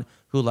everyone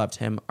who loved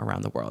him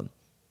around the world."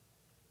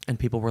 And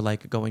people were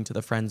like going to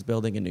the Friends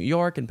building in New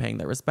York and paying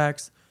their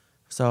respects.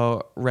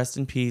 So rest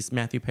in peace,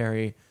 Matthew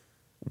Perry.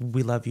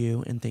 We love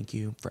you and thank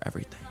you for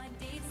everything.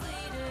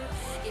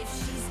 If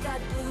she's got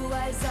blue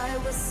eyes, I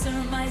will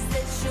surmise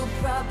that she'll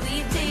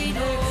probably date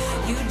her.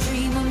 You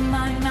dream of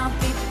my mouth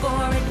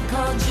before it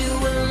called you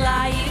a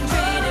lying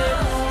traitor.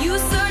 You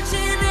search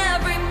in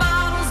every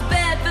model's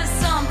bed for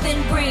something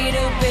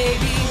greater,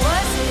 baby.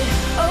 Was it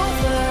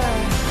over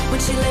when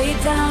she laid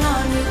down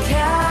on your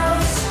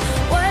couch?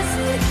 Was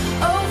it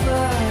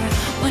over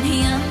when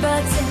he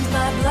unbuttoned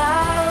my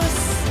blouse?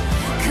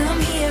 Come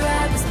here,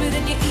 I whispered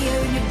in your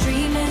ear in your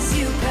dream as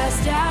you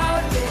passed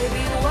out,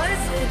 baby.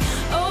 Was it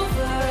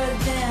over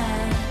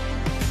then?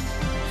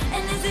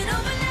 And is it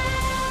over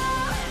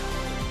now?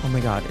 Oh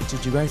my God,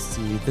 did you guys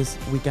see this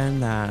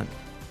weekend that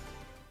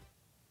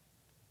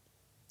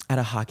at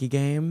a hockey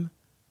game,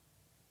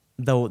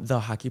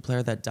 the hockey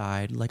player that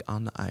died like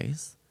on the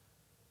ice?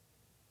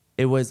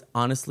 It was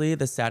honestly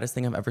the saddest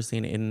thing I've ever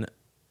seen in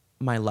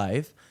my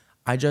life.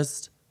 I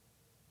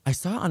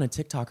saw it on a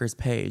TikToker's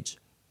page.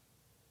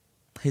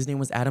 His name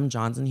was Adam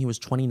Johnson. He was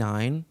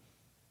 29.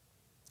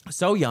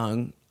 So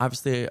young.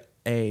 Obviously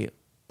a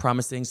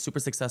promising, super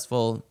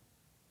successful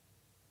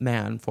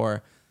man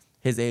for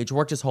his age.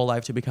 Worked his whole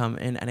life to become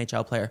an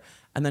NHL player.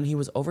 And then he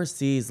was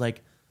overseas,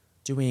 like,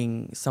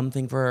 doing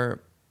something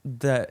for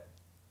the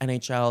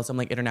NHL, some,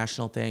 like,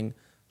 international thing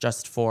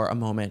just for a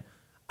moment.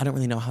 I don't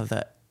really know how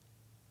the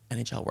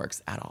NHL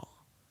works at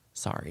all.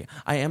 Sorry.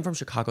 I am from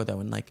Chicago, though,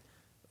 and, like,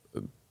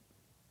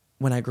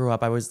 when I grew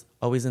up, I was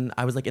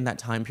like in that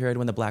time period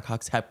when the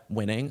Blackhawks kept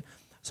winning.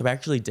 So I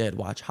actually did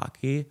watch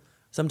hockey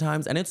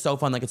sometimes. And it's so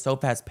fun. Like, it's so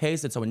fast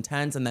paced. It's so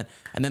intense. And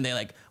then they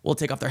like will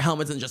take off their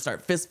helmets and just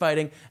start fist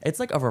fighting. It's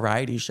like a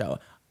variety show.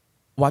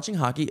 Watching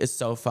hockey is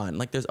so fun.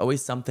 Like, there's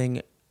always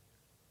something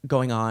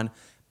going on,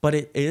 but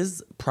it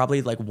is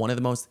probably like one of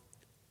the most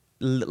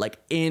like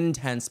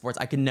intense sports.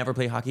 I could never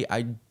play hockey.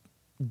 I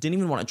didn't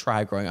even want to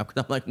try growing up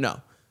because I'm like,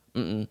 no,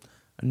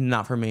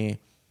 not for me.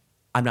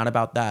 I'm not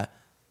about that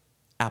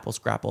apple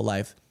scrapple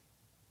life.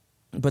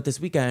 But this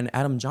weekend,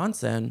 Adam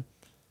Johnson,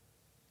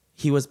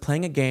 he was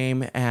playing a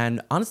game,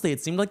 and honestly,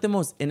 it seemed like the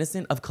most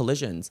innocent of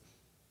collisions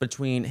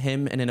between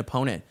him and an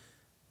opponent.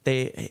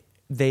 They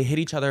they hit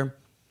each other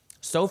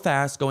so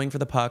fast going for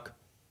the puck,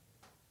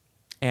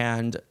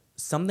 and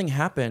something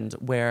happened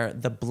where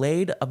the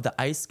blade of the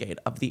ice skate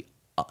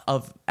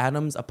of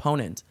Adam's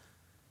opponent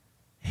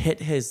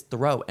hit his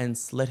throat and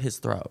slit his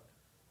throat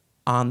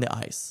on the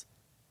ice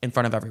in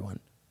front of everyone.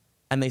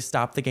 And they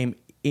stopped the game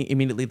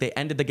immediately. They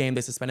ended the game.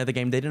 They suspended the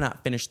game. They did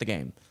not finish the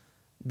game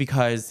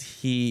because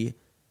he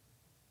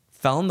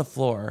fell on the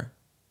floor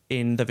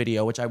in the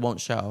video, which I won't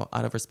show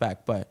out of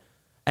respect.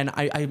 And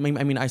I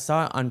mean, I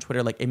saw it on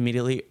Twitter like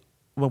immediately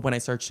when I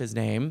searched his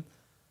name,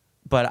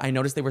 but I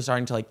noticed they were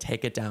starting to like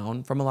take it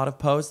down from a lot of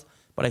posts,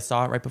 but I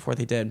saw it right before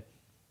they did.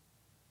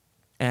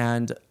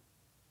 And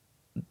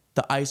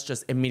the ice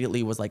just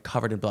immediately was like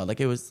covered in blood. Like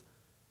it was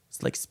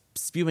like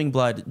spewing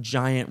blood,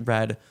 giant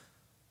red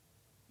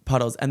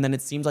puddles. And then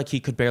it seemed like he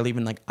could barely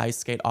even like ice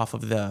skate off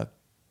of the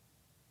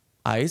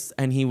ice.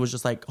 And he was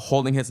just like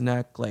holding his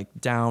neck like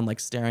down, like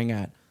staring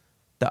at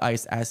the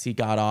ice as he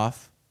got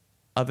off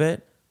of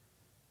it.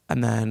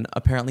 And then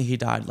apparently he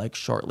died like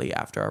shortly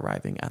after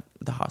arriving at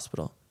the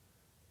hospital.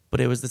 But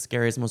it was the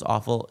scariest, most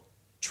awful,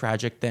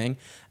 tragic thing.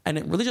 And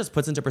it really just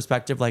puts into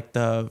perspective like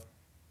the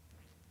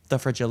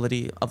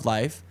fragility of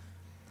life.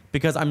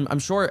 Because I'm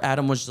sure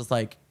Adam was just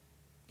like,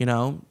 you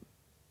know,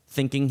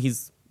 thinking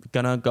he's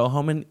gonna go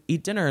home and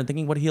eat dinner and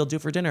thinking what he'll do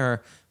for dinner,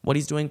 or what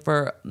he's doing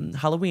for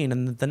Halloween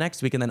and the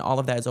next week. And then all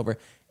of that is over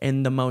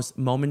in the most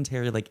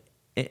momentary, like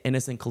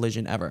innocent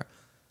collision ever.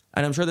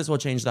 And I'm sure this will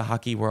change the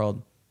hockey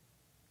world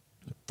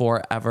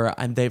forever.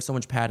 And they have so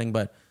much padding,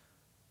 but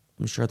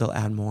I'm sure they'll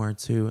add more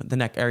to the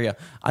neck area.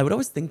 I would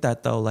always think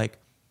that though, like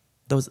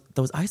those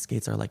ice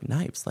skates are like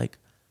knives. Like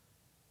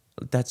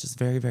that's just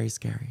very, very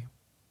scary.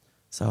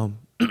 So,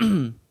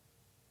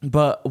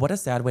 but what a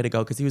sad way to go,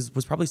 because he was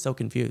probably so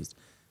confused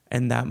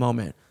in that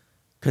moment.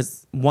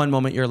 Because one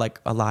moment you're like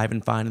alive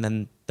and fine, and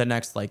then the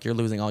next like you're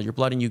losing all your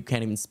blood and you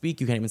can't even speak,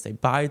 you can't even say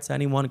bye to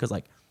anyone because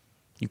like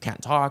you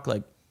can't talk.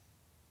 Like,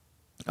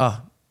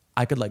 oh,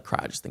 I could like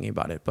cry just thinking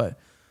about it. But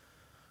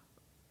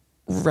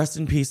rest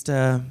in peace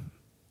to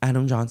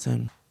Adam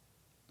Johnson.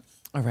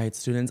 All right,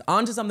 students,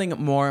 on to something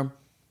more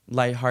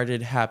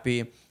lighthearted,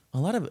 happy. A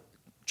lot of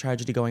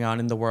tragedy going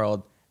on in the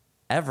world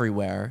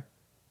everywhere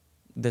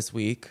this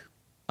week,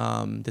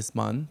 this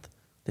month,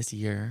 this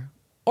year.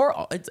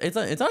 Or it's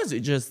honestly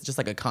just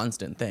like a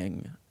constant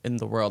thing in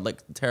the world,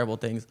 like terrible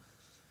things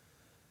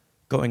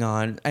going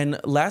on. And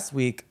last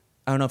week,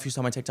 I don't know if you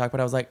saw my TikTok, but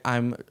I was like,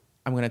 I'm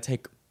gonna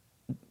take,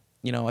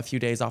 you know, a few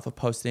days off of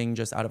posting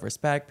just out of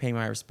respect, paying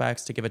my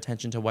respects to give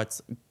attention to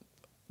what's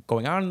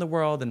going on in the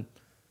world and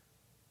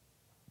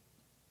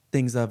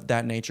things of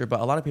that nature.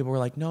 But a lot of people were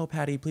like, no,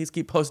 Patty, please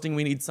keep posting.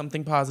 We need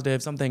something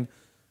positive, something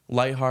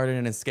lighthearted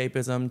and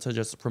escapism to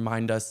just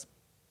remind us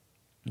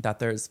that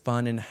there's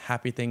fun and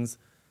happy things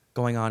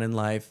going on in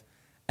life.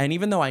 And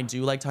even though I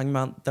do like talking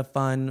about the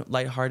fun,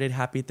 lighthearted,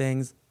 happy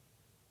things,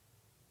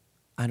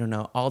 I don't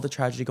know, all the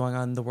tragedy going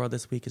on in the world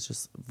this week is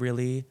just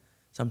really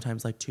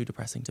sometimes like too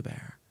depressing to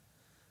bear.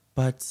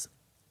 But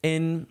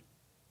in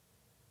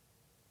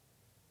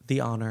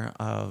the honor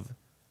of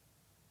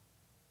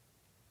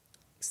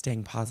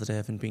staying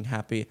positive and being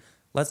happy,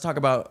 let's talk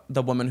about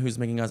the woman who's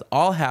making us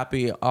all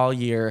happy all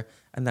year,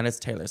 and that is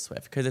Taylor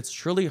Swift, because it's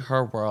truly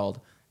her world,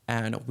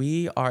 and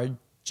we are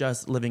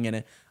just living in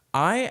it.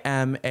 I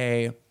am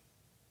a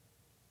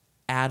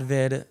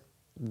avid,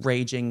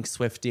 raging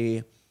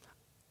Swiftie.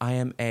 I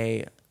am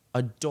a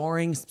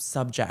adoring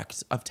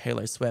subject of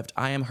Taylor Swift.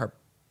 I am her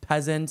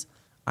peasant.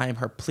 I am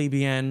her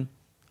plebeian.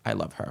 I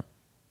love her.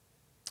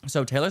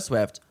 So Taylor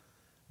Swift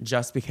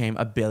just became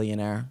a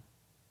billionaire.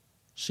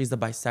 She's a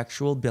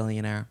bisexual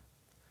billionaire.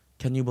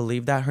 Can you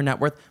believe that? Her net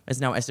worth is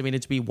now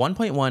estimated to be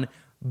 $1.1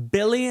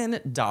 billion.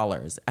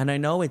 And I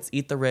know it's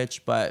eat the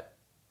rich, but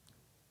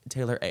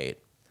Taylor ate.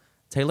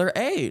 Taylor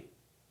ate.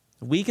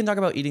 We can talk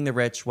about eating the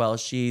rich while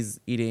she's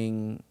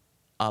eating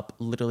up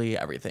literally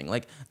everything.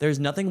 Like, there's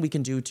nothing we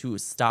can do to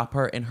stop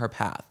her in her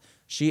path.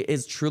 She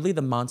is truly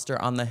the monster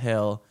on the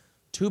hill,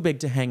 too big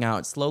to hang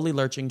out, slowly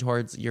lurching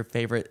towards your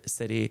favorite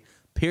city,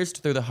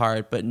 pierced through the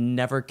heart, but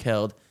never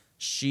killed.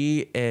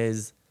 She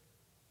is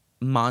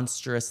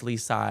monstrously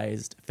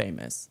sized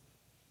famous.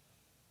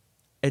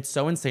 It's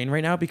so insane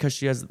right now because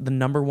she has the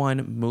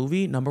 #1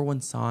 movie,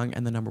 #1 song,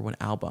 and the #1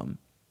 album.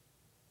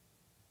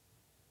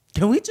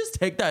 Can we just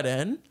take that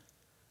in?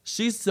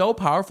 She's so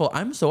powerful.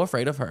 I'm so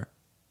afraid of her.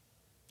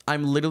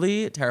 I'm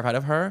literally terrified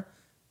of her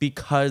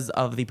because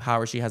of the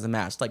power she has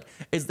amassed. Like,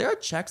 is there a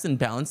checks and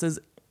balances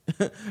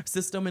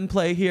system in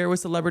play here with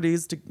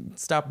celebrities to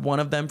stop one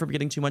of them from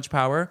getting too much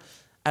power?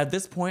 At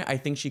this point, I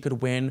think she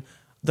could win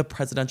the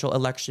presidential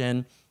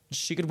election.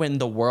 She could win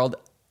the world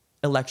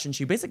election.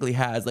 She basically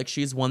has. Like,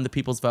 she's won the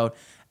people's vote.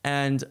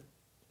 And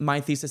my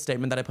thesis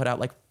statement that I put out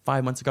like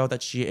 5 months ago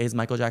that she is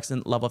Michael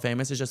Jackson level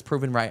famous is just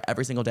proven right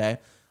every single day.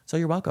 So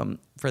you're welcome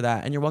for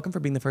that. And you're welcome for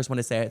being the first one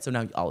to say it. So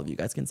now all of you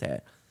guys can say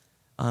it.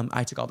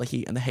 I took all the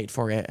heat and the hate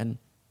for it. And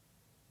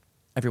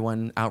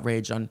everyone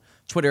outraged on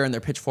Twitter and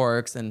their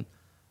pitchforks and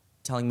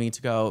telling me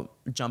to go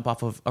jump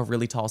off of a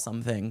really tall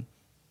something.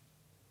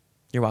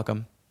 You're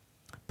welcome.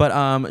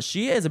 But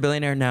she is a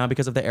billionaire now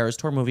because of the Eras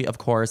Tour movie, of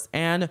course,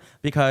 and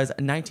because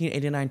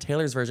 1989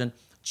 Taylor's version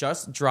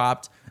just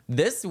dropped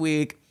this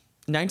week.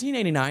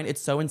 1989,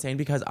 it's so insane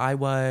because I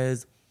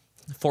was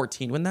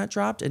 14 when that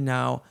dropped, and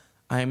now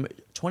I'm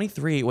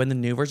 23 when the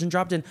new version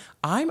dropped. And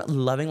I'm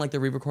loving like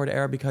the re-record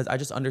era because I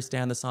just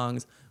understand the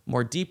songs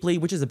more deeply,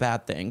 which is a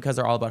bad thing because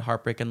they're all about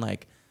heartbreak and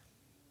like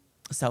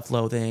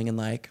self-loathing and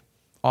like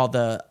all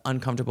the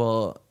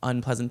uncomfortable,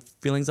 unpleasant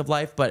feelings of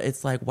life. But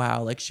it's like,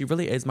 wow, like she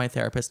really is my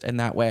therapist in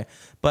that way.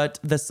 But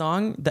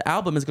the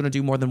album is going to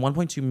do more than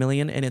 1.2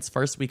 million in its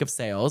first week of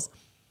sales.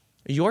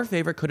 Your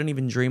favorite couldn't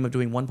even dream of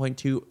doing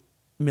 1.2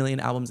 million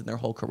albums in their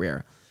whole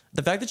career.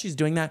 The fact that she's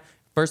doing that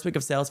first week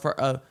of sales for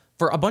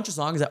a bunch of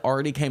songs that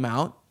already came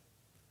out,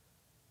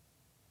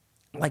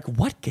 like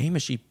what game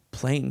is she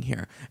playing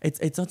here?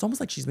 It's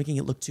almost like she's making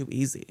it look too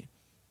easy.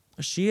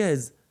 She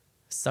is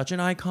such an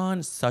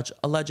icon, such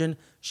a legend.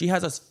 She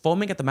has us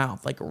foaming at the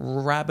mouth, like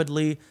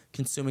rapidly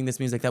consuming this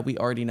music that we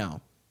already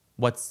know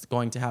what's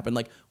going to happen.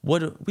 Like,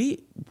 would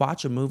we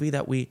watch a movie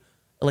that we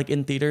like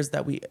in theaters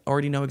that we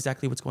already know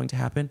exactly what's going to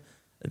happen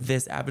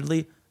this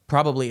avidly?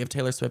 Probably, if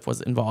Taylor Swift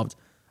was involved.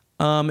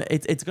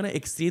 It's going to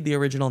exceed the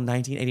original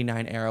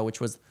 1989 era,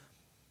 which was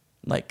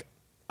like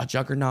a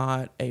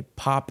juggernaut, a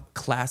pop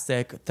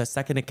classic the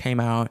second it came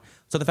out.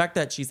 So the fact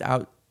that she's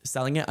out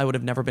selling it, I would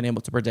have never been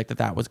able to predict that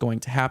that was going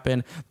to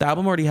happen. The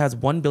album already has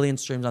 1 billion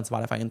streams on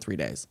Spotify in 3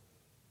 days.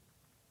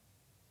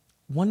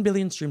 1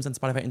 billion streams on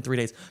Spotify in 3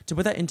 days. To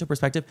put that into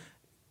perspective,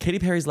 Katy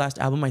Perry's last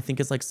album, I think,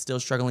 is like still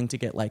struggling to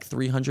get like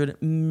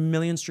 300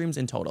 million streams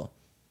in total.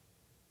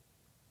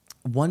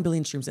 1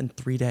 billion streams in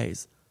 3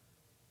 days.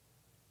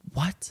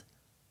 What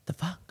the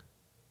fuck?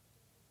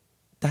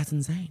 That's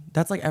insane.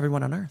 That's like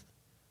everyone on earth.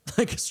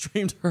 Like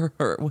streamed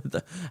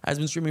has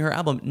been streaming her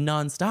album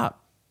nonstop.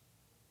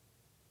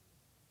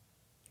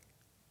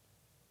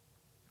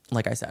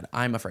 Like I said,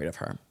 I'm afraid of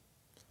her.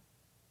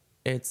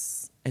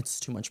 It's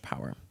too much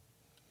power.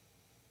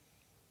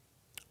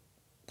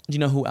 Do you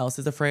know who else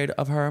is afraid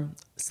of her?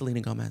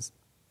 Selena Gomez.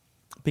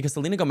 Because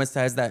Selena Gomez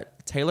says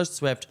that Taylor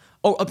Swift,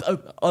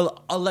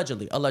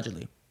 allegedly,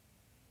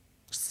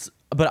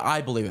 but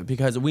I believe it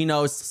because we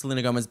know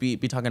Selena Gomez be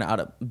talking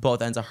out of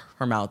both ends of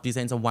her mouth, be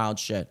saying some wild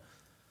shit.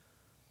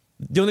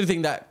 The only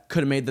thing that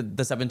could have made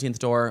the 17th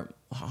Door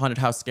haunted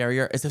house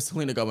scarier is if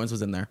Selena Gomez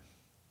was in there.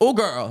 Oh,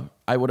 girl,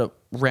 I would have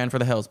ran for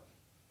the hills.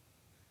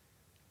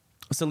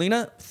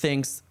 Selena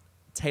thinks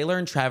Taylor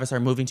and Travis are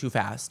moving too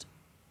fast.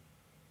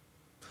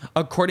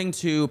 According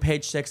to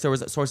Page Six, there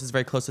was sources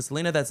very close to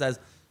Selena that says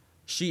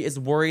she is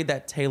worried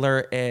that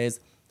Taylor is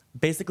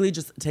basically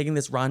just taking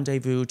this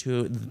rendezvous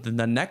to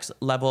the next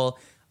level,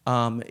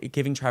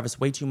 giving Travis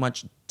way too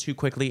much too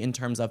quickly in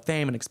terms of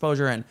fame and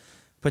exposure and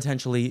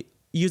potentially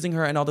using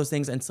her and all those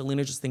things. And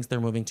Selena just thinks they're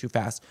moving too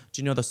fast.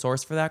 Do you know the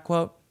source for that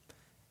quote?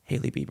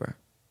 Hailey Bieber.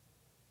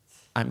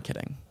 I'm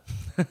kidding.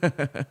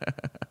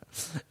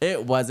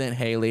 It wasn't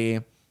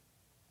Hailey.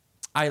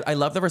 I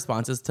love the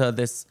responses to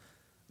this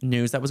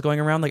news that was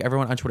going around. Like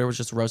everyone on Twitter was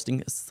just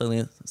roasting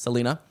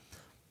Selena.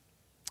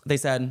 They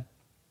said,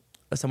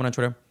 someone on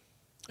Twitter,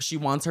 she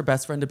wants her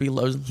best friend to be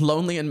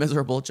lonely and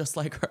miserable just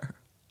like her.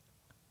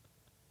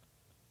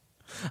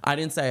 I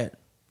didn't say it.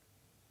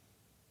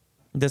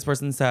 This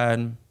person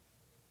said,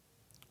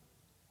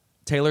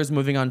 Taylor's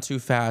moving on too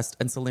fast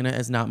and Selena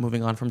is not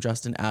moving on from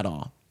Justin at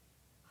all.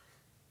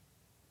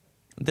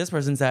 This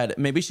person said,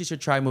 maybe she should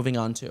try moving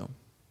on too.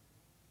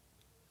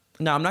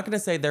 Now, I'm not going to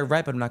say they're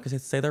right, but I'm not going to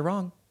say they're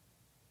wrong.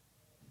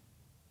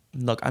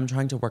 Look, I'm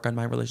trying to work on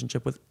my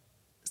relationship with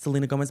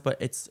Selena Gomez,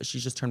 but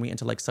she's just turned me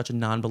into like such a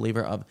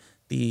non-believer of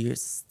the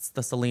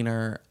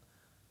Selena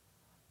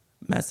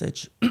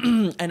message.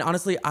 And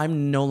honestly,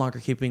 I'm no longer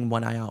keeping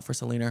one eye out for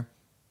Selena.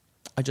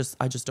 I just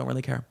don't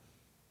really care.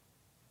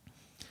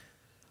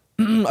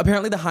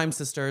 Apparently the Haim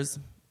sisters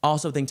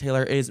also think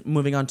Taylor is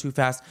moving on too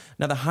fast.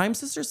 Now the Haim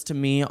sisters to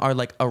me are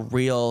like a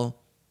real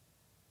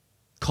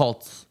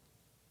cult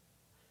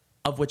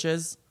of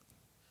witches.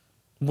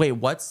 Wait,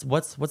 what's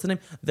the name?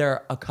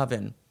 They're a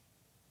coven.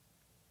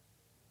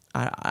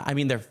 I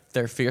mean,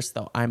 they're fierce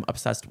though. I'm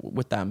obsessed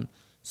with them.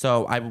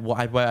 So I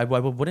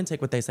wouldn't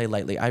take what they say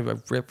lightly. I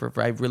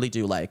really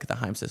do like the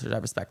Haim sisters. I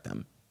respect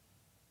them.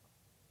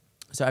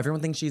 So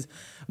everyone thinks she's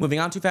moving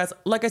on too fast.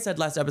 Like I said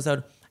last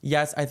episode,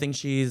 yes, I think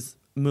she's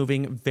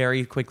moving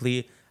very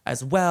quickly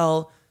as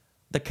well.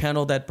 The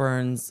candle that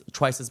burns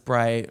twice as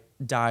bright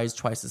dies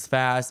twice as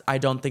fast. I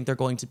don't think they're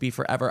going to be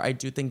forever. I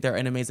do think they're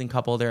an amazing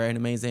couple. They're an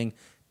amazing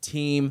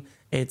team.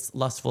 It's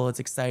lustful. It's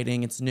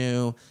exciting. It's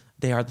new.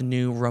 They are the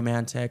new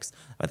romantics.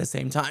 But at the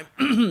same time,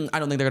 I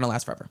don't think they're going to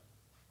last forever.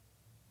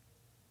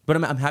 But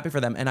I'm happy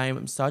for them. And I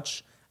am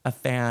such a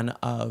fan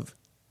of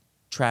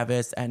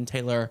Travis and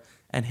Taylor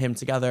and him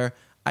together.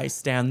 I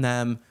stan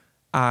them.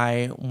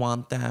 I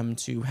want them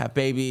to have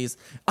babies.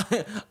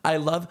 I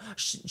love,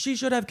 she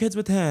should have kids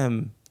with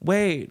him.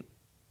 Wait.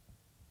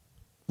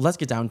 Let's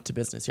get down to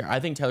business here. I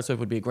think Taylor Swift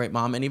would be a great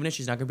mom. And even if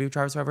she's not going to be with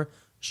Travis forever,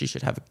 she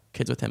should have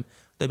kids with him.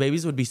 The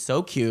babies would be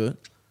so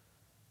cute.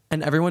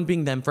 And everyone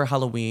being them for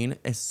Halloween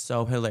is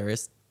so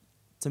hilarious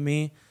to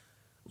me.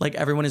 Like,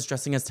 everyone is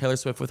dressing as Taylor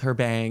Swift with her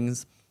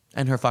bangs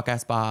and her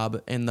fuck-ass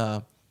bob in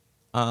the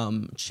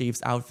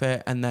Chiefs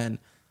outfit. And then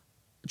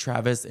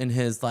Travis in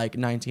his, like,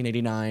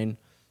 1989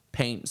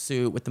 paint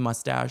suit with the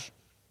mustache.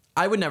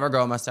 I would never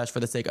grow a mustache for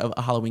the sake of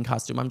a Halloween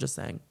costume. I'm just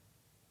saying.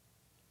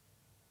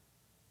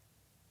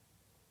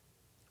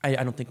 I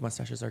don't think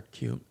mustaches are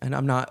cute. And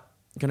I'm not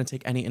going to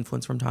take any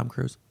influence from Tom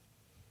Cruise.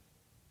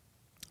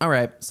 All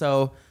right.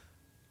 So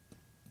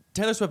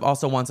Taylor Swift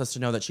also wants us to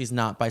know that she's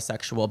not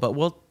bisexual. But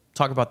we'll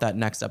talk about that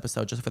next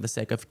episode just for the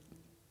sake of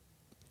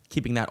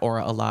keeping that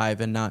aura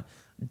alive and not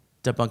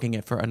debunking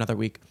it for another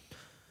week.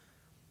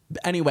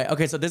 But anyway,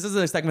 okay. So this is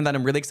a segment that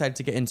I'm really excited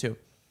to get into.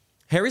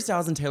 Harry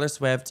Styles and Taylor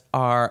Swift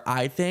are,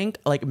 I think,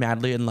 like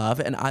madly in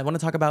love. And I want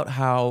to talk about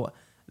how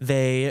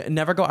they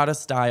never go out of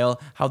style,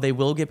 how they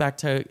will get back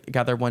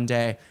together one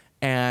day,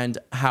 and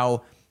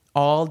how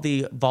all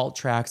the vault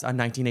tracks on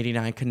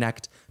 1989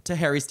 connect to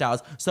Harry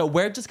Styles. So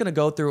we're just going to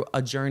go through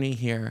a journey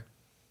here.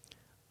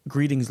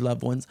 Greetings,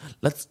 loved ones.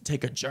 Let's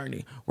take a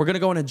journey. We're going to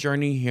go on a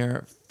journey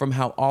here from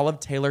how all of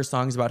Taylor's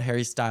songs about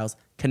Harry Styles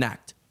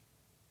connect.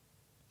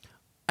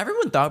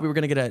 Everyone thought we were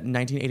going to get a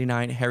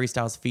 1989 Harry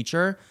Styles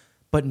feature,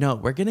 but no,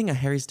 we're getting a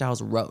Harry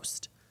Styles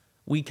roast.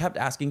 We kept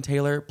asking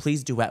Taylor,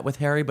 please duet with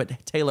Harry,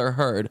 but Taylor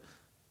heard,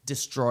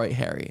 destroy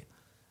Harry.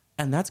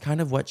 And that's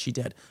kind of what she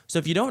did. So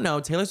if you don't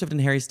know, Taylor Swift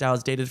and Harry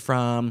Styles dated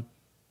from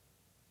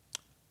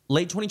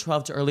late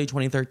 2012 to early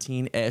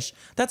 2013-ish.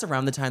 That's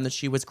around the time that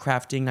she was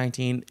crafting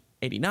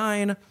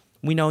 1989.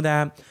 We know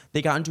that.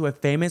 They got into a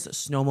famous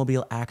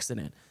snowmobile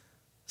accident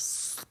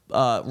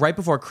right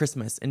before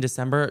Christmas in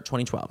December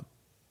 2012.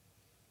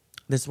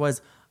 This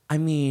was,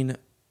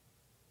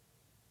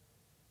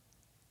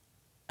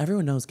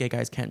 everyone knows gay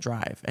guys can't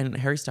drive, and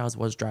Harry Styles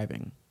was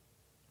driving.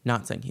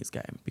 Not saying he's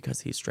gay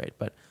because he's straight,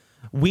 but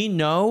we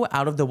know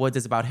Out of the Woods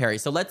is about Harry.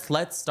 So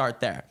let's start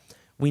there.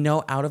 We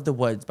know Out of the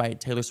Woods by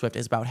Taylor Swift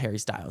is about Harry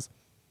Styles.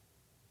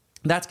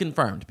 That's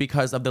confirmed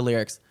because of the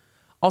lyrics.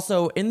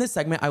 Also, in this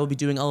segment, I will be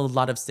doing a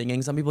lot of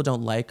singing. Some people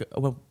don't like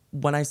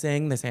when I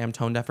sing. They say I'm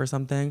tone deaf or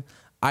something.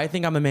 I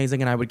think I'm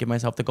amazing, and I would give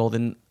myself the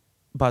golden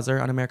buzzer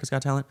on America's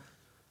Got Talent.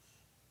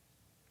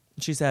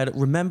 She said,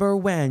 remember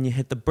when you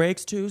hit the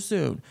brakes too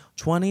soon?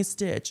 20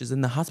 stitches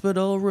in the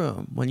hospital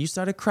room. When you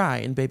started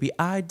crying, baby,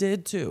 I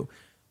did too.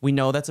 We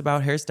know that's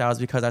about Harry Styles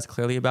because that's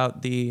clearly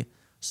about the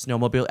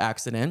snowmobile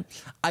accident.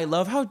 I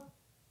love how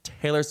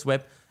Taylor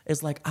Swift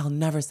is like, I'll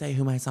never say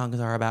who my songs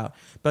are about.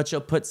 But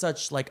she'll put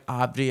such like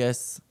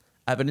obvious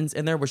evidence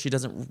in there where she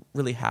doesn't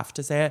really have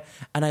to say it.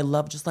 And I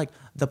love just like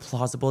the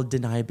plausible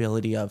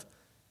deniability of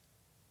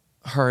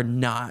her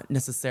not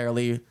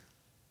necessarily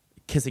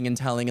kissing and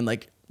telling and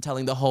like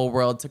telling the whole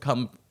world to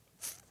come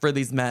for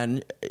these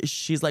men.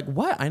 She's like,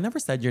 what? I never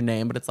said your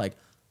name, but it's like,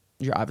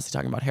 you're obviously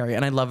talking about Harry.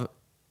 And I love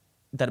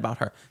that about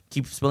her.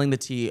 Keep spilling the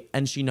tea,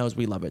 and she knows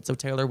we love it. So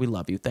Taylor, we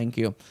love you. Thank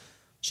you.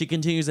 She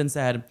continues and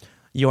said,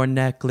 your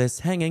necklace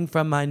hanging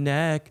from my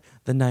neck,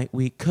 the night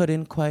we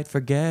couldn't quite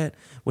forget,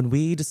 when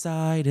we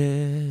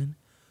decided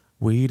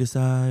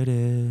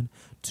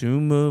to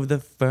move the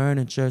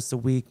furniture so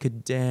we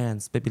could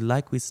dance, baby,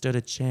 like we stood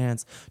a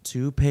chance.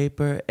 2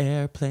 paper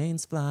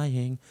airplanes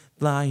flying.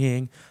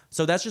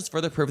 So that's just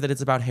further proof that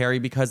it's about Harry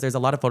because there's a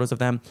lot of photos of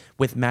them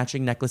with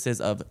matching necklaces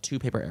of 2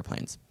 paper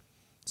airplanes.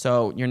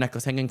 So your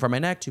necklace hanging from my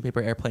neck, 2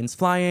 paper airplanes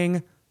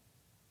flying.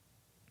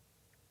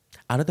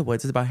 Out of the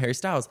Woods is about Harry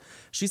Styles.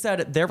 She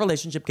said their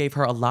relationship gave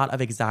her a lot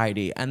of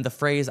anxiety. And the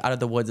phrase Out of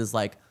the Woods is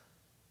like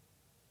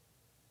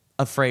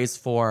a phrase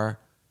for,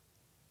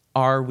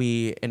 are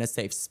we in a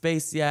safe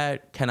space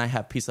yet? Can I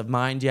have peace of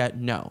mind yet?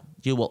 No.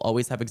 You will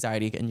always have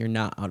anxiety and you're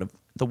not out of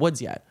the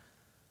woods yet.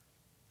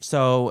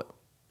 So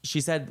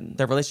she said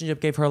their relationship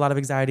gave her a lot of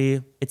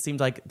anxiety. It seemed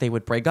like they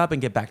would break up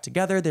and get back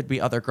together. There'd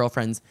be other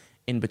girlfriends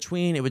in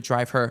between. It would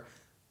drive her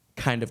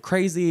kind of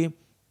crazy.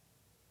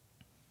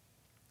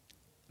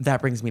 That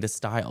brings me to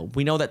Style.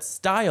 We know that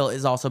Style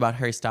is also about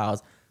Harry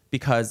Styles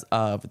because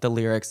of the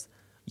lyrics.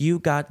 You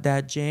got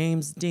that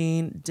James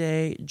Dean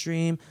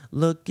daydream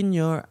look in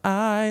your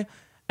eye.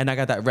 And I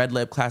got that red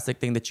lip classic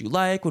thing that you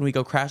like. When we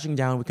go crashing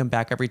down, we come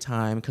back every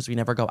time because we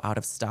never go out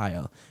of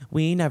style.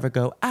 We never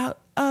go out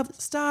of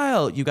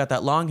style. You got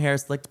that long hair,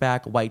 slicked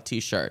back, white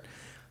t-shirt.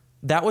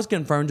 That was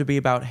confirmed to be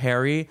about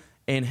Harry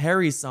in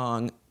Harry's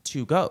song,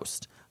 To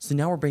Ghost. So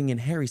now we're bringing in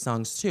Harry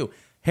songs too.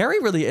 Harry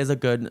really is a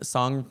good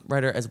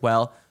songwriter as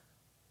well.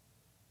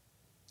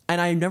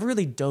 And I never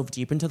really dove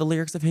deep into the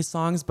lyrics of his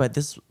songs, but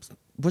this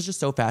was just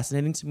so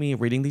fascinating to me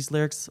reading these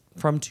lyrics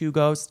from To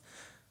Ghost.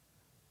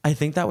 I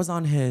think that was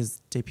on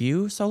his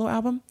debut solo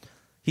album.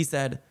 He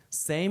said,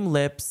 same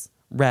lips,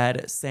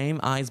 red, same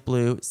eyes,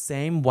 blue,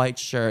 same white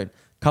shirt,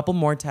 couple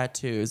more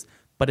tattoos,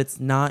 but it's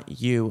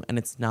not you and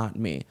it's not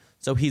me.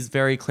 So he's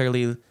very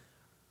clearly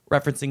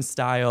referencing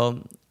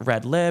Style,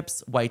 red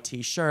lips, white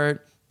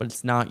t-shirt, but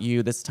it's not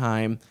you this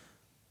time.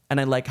 And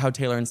I like how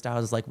Taylor and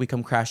Styles is like, we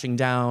come crashing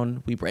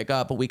down, we break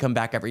up, but we come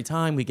back every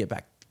time, we get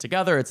back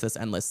together. It's this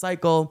endless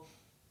cycle.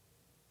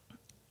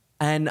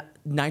 And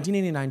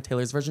 1989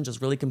 Taylor's version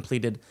just really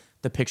completed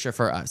the picture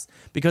for us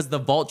because the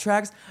vault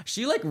tracks,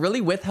 she like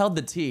really withheld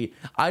the tea.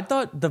 I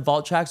thought the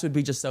vault tracks would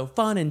be just so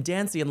fun and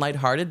dancey and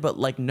lighthearted, but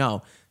like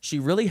no, she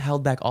really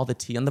held back all the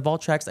tea on the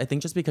vault tracks. I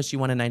think just because she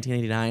wanted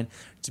 1989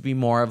 to be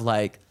more of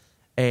like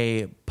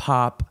a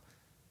pop,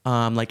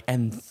 like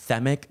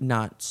anthemic,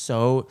 not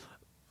so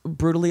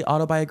brutally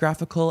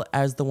autobiographical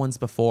as the ones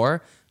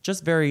before,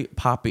 just very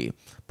poppy.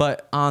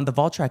 But on the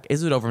vault track,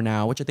 Is It Over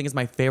Now, which I think is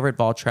my favorite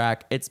vault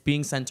track, it's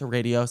being sent to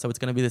radio, so it's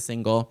going to be the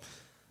single.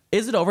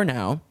 Is It Over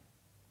Now?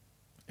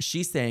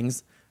 She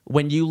sings,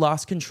 when you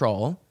lost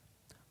control,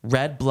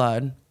 red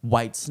blood,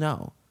 white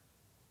snow.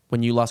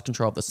 When you lost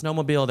control of the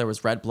snowmobile, there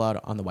was red blood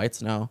on the white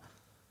snow.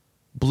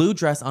 Blue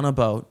dress on a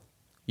boat,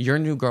 your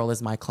new girl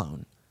is my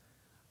clone.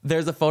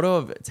 There's a photo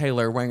of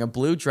Taylor wearing a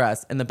blue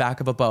dress in the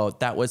back of a boat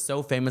that was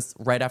so famous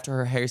right after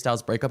her Harry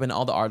Styles breakup, and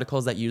all the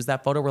articles that used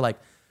that photo were like,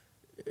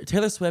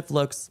 Taylor Swift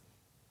looks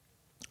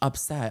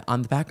upset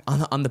on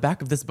the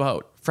back of this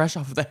boat, fresh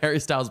off of the Harry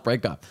Styles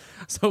breakup.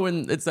 So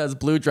when it says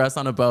blue dress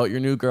on a boat, your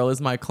new girl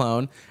is my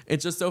clone,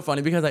 it's just so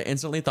funny because I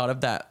instantly thought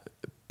of that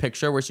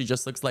picture where she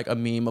just looks like a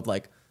meme of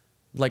like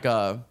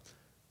a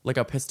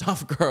pissed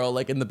off girl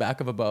like in the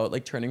back of a boat,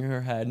 like turning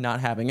her head,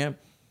 not having it.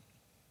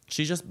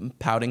 She's just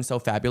pouting so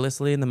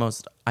fabulously in the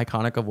most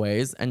iconic of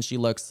ways, and she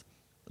looks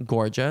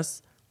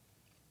gorgeous.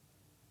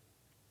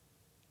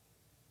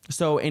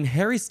 So in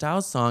Harry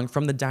Styles' song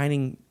From the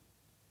Dining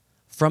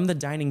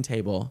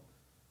Table,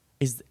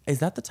 is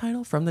that the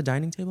title? From the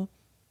Dining Table?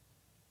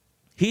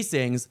 He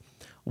sings,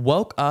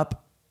 woke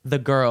up the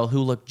girl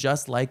who looked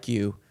just like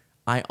you,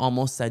 I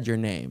almost said your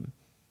name.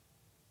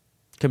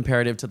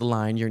 Comparative to the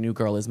line, your new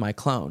girl is my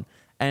clone.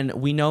 And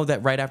we know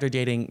that right after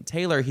dating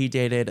Taylor, he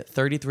dated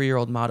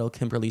 33-year-old model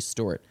Kimberly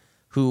Stewart,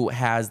 who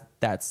has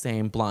that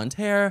same blonde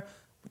hair,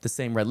 the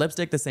same red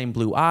lipstick, the same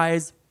blue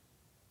eyes.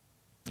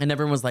 And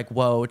everyone was like,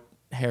 whoa,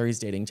 Harry's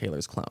dating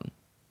Taylor's clone.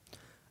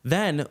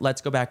 Then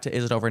let's go back to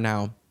Is It Over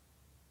Now?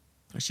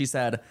 She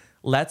said,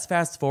 let's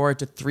fast forward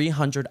to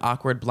 300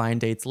 awkward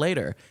blind dates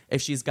later.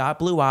 If she's got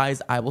blue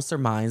eyes, I will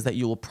surmise that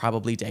you will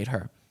probably date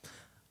her.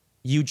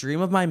 You dream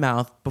of my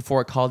mouth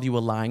before it called you a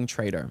lying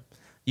traitor.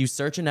 You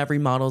search in every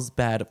model's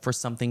bed for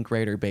something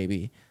greater,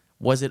 baby.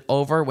 Was it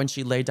over when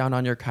she laid down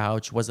on your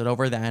couch? Was it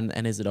over then?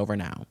 And is it over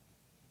now?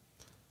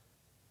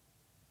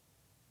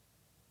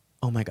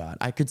 Oh my God,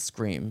 I could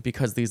scream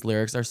because these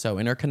lyrics are so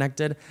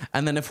interconnected.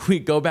 And then if we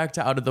go back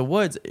to Out of the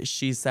Woods,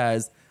 she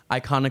says,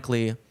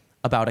 iconically,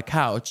 about a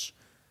couch.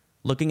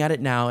 Looking at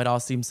it now, it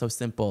all seems so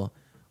simple.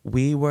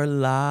 We were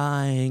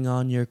lying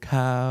on your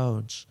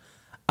couch.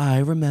 I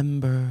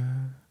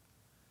remember.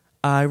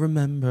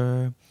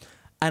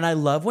 And I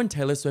love when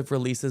Taylor Swift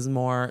releases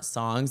more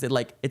songs.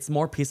 It's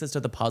more pieces to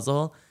the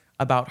puzzle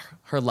about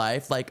her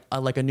life. Like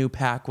a new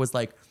pack was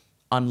like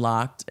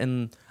unlocked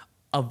in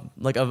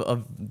a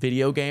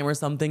video game or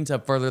something to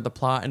further the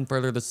plot and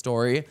further the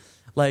story.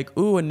 Like,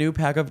 ooh, a new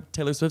pack of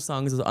Taylor Swift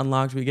songs is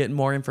unlocked. We get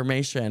more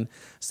information.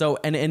 So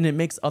and it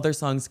makes other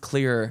songs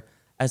clearer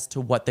as to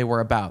what they were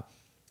about.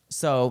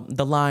 So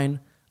the line,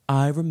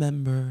 I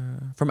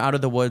remember, from Out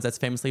of the Woods, that's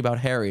famously about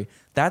Harry.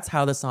 That's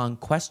how the song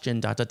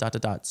Question ...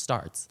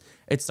 starts.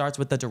 It starts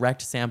with the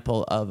direct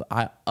sample of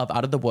Out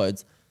of the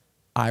Woods,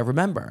 I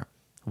remember.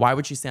 Why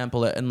would she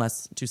sample it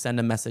unless to send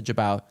a message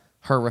about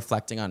her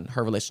reflecting on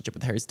her relationship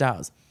with Harry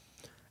Styles?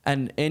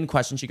 And in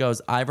Question, she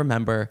goes, I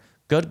remember,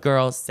 good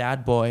girl,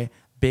 sad boy,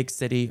 big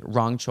city,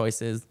 wrong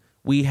choices.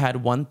 We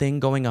had one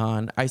thing going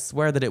on. I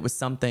swear that it was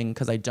something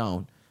because I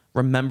don't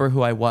remember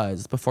who I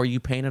was before you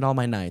painted all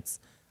my nights.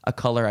 A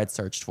color I'd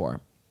searched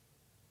for.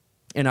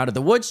 In Out of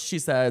the Woods, she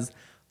says,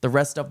 the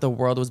rest of the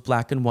world was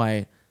black and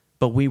white,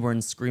 but we were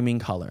in screaming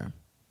color.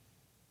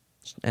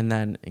 And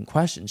then in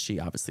Question, she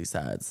obviously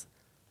says,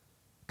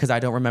 because I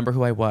don't remember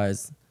who I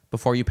was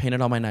before you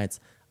painted all my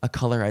nights, a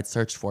color I'd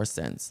searched for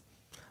since.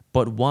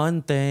 But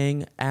one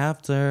thing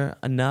after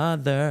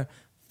another,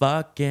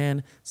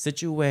 fucking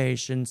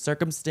situation,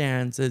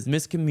 circumstances,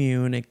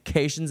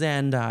 miscommunications,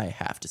 and I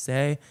have to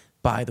say,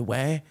 by the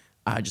way,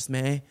 I just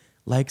may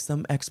like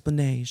some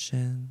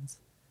explanations.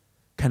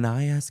 Can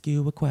I ask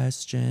you a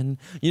question?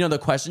 You know, the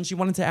question she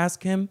wanted to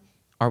ask him,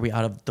 are we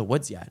out of the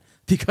woods yet?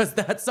 Because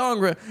that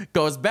song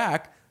goes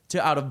back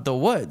to Out of the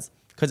Woods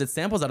because it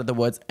samples Out of the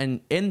Woods.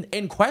 And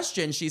in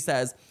Question, she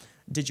says,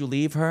 did you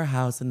leave her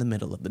house in the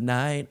middle of the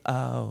night?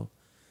 Oh,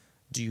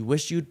 do you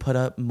wish you'd put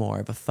up more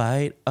of a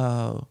fight?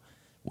 Oh,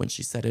 when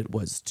she said it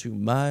was too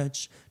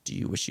much, do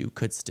you wish you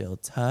could still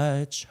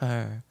touch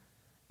her?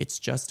 It's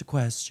just a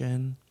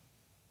question.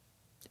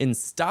 In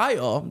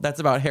Style, that's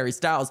about Harry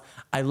Styles.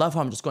 I love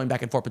how I'm just going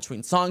back and forth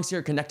between songs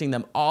here, connecting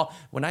them all.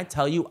 When I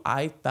tell you,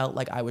 I felt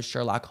like I was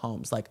Sherlock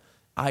Holmes. Like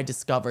I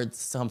discovered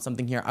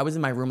something here. I was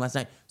in my room last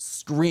night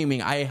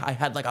screaming. I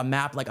had like a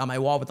map like on my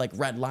wall with like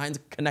red lines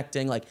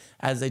connecting like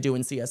as they do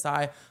in CSI.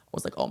 I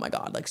was like, oh my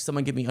God, like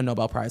someone give me a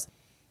Nobel Prize.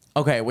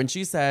 Okay, when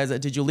she says,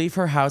 did you leave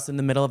her house in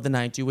the middle of the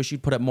night? Do you wish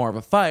you'd put up more of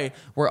a fight?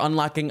 We're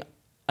unlocking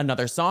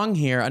another song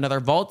here, another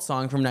Vault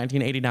song from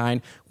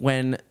 1989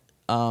 when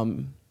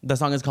the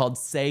song is called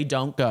Say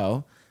Don't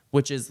Go,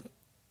 which is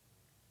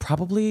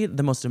probably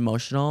the most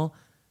emotional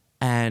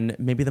and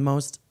maybe the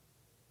most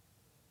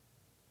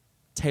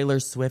Taylor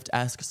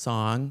Swift-esque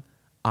song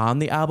on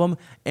the album.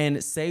 In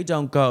Say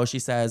Don't Go, she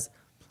says,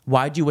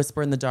 "Why'd you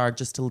whisper in the dark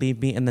just to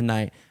leave me in the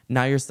night?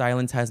 Now your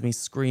silence has me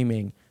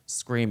screaming,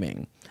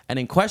 screaming." And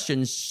in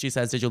Questions, she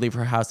says, "Did you leave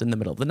her house in the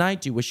middle of the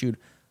night? Do you wish you'd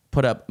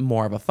put up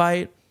more of a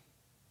fight?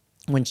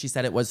 When she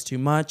said it was too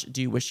much,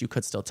 do you wish you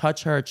could still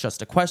touch her? It's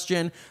just a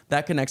question."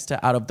 That connects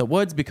to Out of the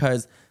Woods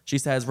because she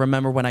says,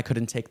 "Remember when I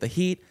couldn't take the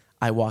heat?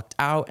 I walked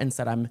out and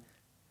said I'm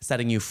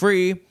setting you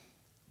free."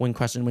 When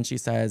she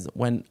says,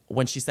 when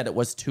she said it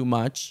was too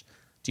much,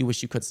 do you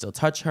wish you could still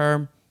touch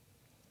her?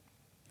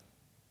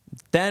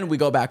 Then we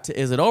go back to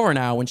Is It Over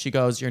Now when she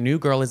goes, "Your new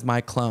girl is my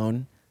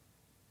clone.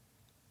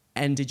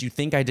 And did you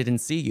think I didn't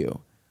see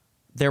you?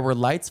 There were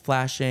lights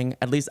flashing.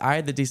 At least I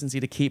had the decency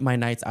to keep my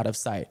nights out of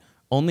sight.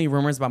 Only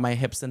rumors about my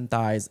hips and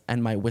thighs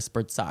and my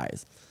whispered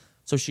sighs."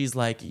 So she's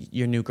like,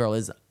 your new girl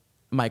is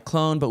my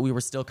clone, but we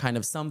were still kind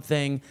of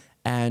something.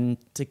 And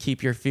to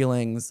keep your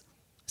feelings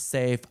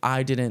safe,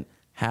 I didn't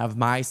have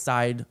my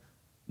side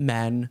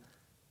men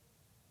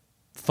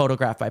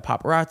photographed by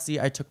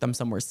paparazzi. I took them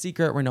somewhere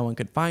secret where no one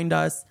could find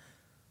us,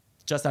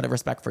 just out of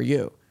respect for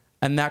you.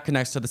 And that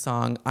connects to the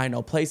song I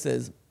Know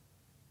Places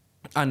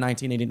on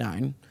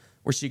 1989,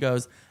 where she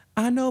goes,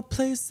 "I know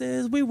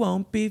places we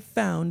won't be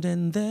found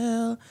and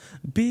they'll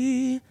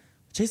be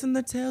chasing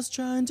their tails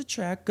trying to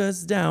track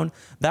us down."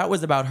 That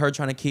was about her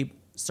trying to keep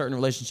certain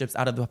relationships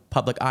out of the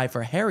public eye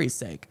for Harry's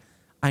sake.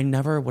 I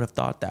never would have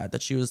thought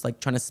that she was like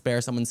trying to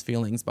spare someone's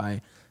feelings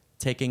by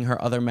taking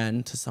her other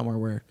men to somewhere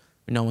where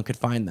no one could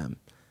find them.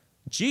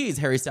 Geez,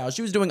 Harry Styles,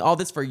 she was doing all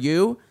this for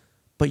you,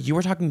 but you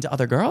were talking to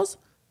other girls?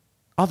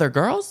 Other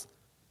girls?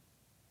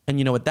 And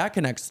you know what that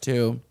connects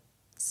to?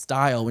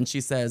 Style, when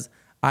she says,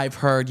 "I've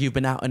heard you've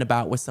been out and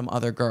about with some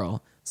other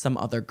girl, some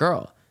other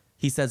girl."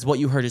 He says, "What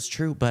you heard is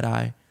true, but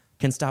I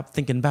can stop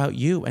thinking about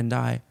you." And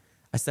I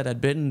said I'd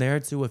been there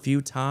too a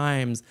few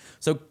times.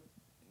 So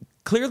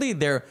clearly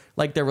their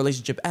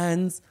relationship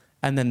ends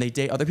and then they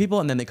date other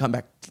people and then they come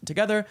back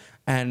together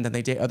and then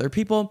they date other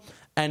people.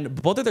 And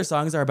both of their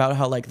songs are about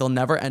how like they'll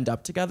never end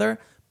up together,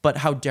 but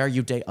how dare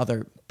you date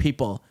other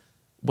people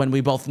when we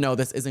both know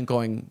this isn't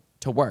going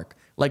to work.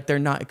 Like they're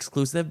not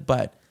exclusive,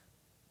 but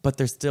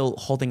they're still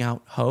holding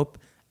out hope.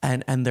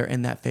 And they're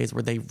in that phase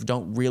where they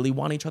don't really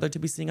want each other to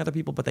be seeing other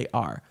people, but they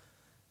are.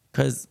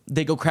 Because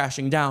they go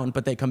crashing down,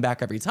 but they come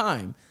back every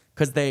time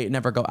because they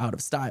never go out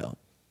of style.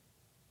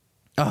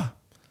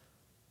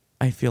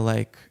 I feel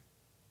like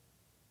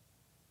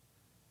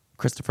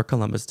Christopher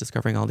Columbus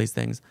discovering all these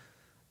things.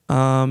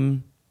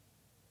 Then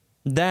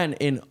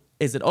in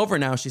Is It Over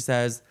Now, she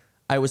says,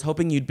 "I was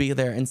hoping you'd be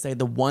there and say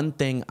the one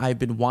thing I've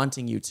been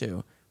wanting you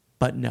to,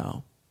 but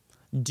no."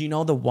 Do you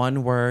know the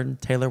one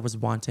word Taylor was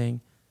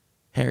wanting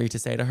Harry to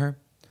say to her?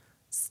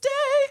 Stay.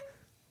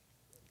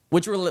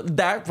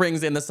 That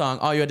brings in the song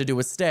All You Had to Do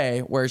Was Stay,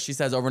 where she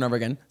says over and over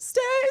again,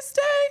 "Stay,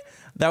 stay."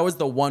 That was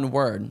the one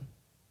word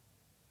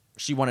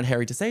she wanted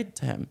Harry to say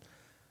to him.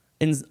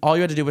 In All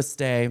You Had to Do Was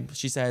Stay,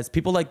 she says,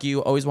 "People like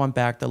you always want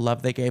back the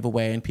love they gave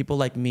away, and people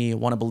like me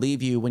want to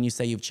believe you when you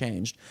say you've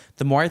changed.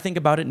 The more I think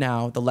about it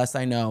now, the less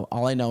I know.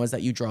 All I know is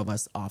that you drove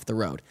us off the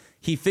road."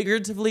 He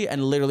figuratively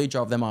and literally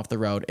drove them off the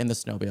road in the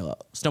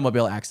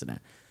snowmobile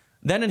accident.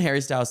 Then in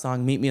Harry Styles'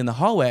 song, Meet Me in the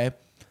Hallway,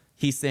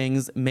 he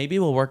sings, "Maybe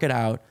we'll work it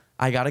out.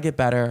 I gotta get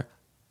better.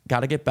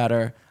 Gotta get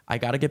better. I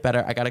gotta get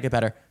better. I gotta get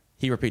better."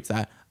 He repeats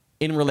that.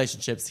 In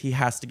relationships, he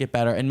has to get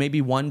better. And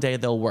maybe one day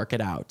they'll work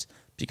it out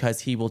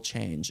because he will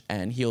change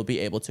and he'll be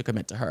able to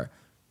commit to her.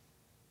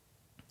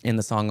 In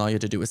the song All You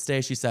Had to Do Was Stay,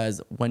 she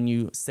says, "When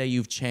you say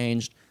you've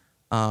changed,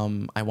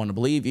 I want to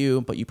believe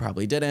you, but you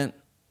probably didn't.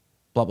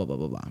 Blah, blah, blah,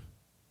 blah, blah."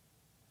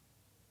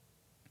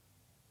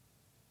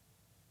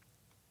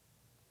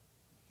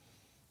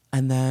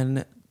 And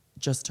then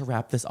just to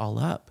wrap this all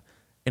up,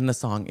 in the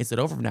song Is It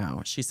Over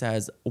Now, she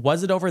says,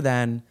 "Was it over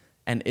then?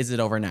 And is it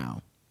over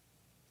now?"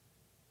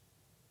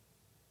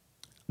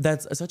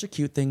 That's such a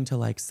cute thing to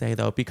like say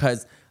though,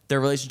 because their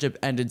relationship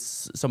ended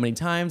so many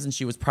times and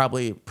she was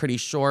probably pretty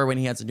sure when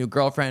he has a new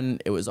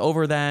girlfriend, it was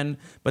over then.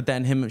 But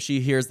then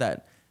she hears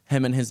that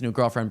him and his new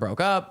girlfriend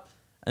broke up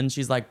and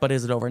she's like, "But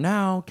is it over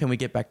now? Can we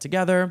get back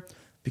together?"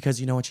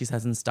 Because you know what she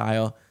says in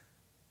Style?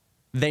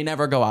 They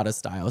never go out of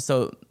style.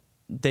 So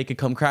they could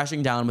come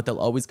crashing down, but they'll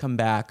always come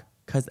back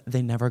because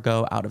they never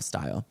go out of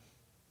style.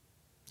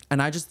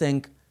 And I just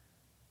think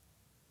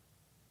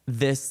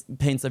this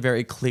paints a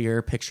very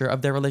clear picture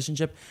of their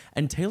relationship.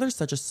 And Taylor's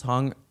such a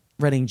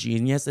songwriting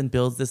genius and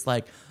builds this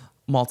like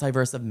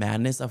multiverse of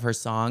madness of her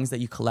songs that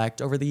you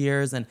collect over the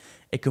years. And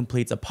it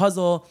completes a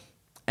puzzle.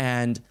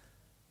 And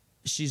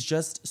she's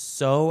just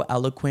so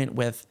eloquent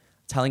with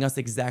telling us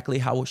exactly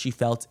how she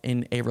felt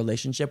in a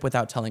relationship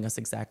without telling us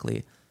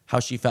exactly how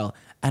she felt.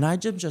 And I'm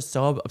just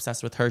so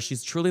obsessed with her.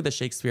 She's truly the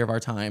Shakespeare of our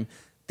time,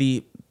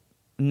 the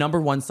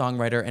number one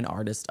songwriter and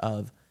artist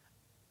of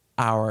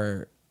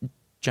our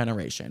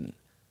generation.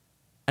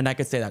 And I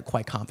could say that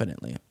quite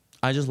confidently.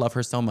 I just love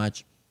her so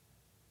much.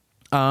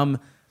 Fans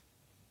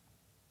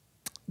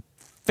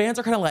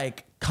are kind of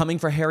like coming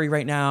for Harry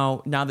right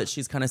now that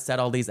she's kind of said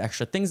all these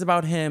extra things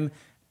about him.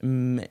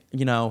 You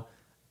know,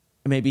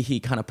 maybe he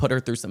kind of put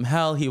her through some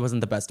hell. He wasn't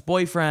the best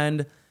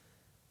boyfriend.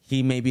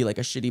 He may be like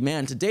a shitty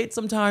man to date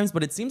sometimes,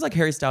 but it seems like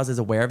Harry Styles is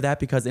aware of that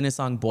because in his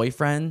song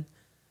Boyfriends,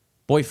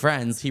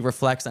 he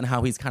reflects on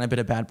how he's kind of been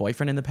a bad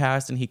boyfriend in the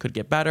past and he could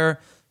get better.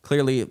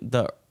 Clearly,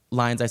 the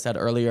lines I said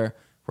earlier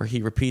where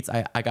he repeats,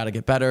 I got to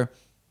get better.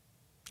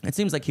 It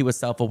seems like he was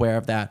self-aware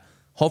of that.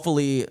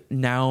 Hopefully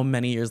now,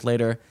 many years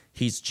later,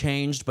 he's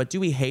changed. But do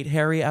we hate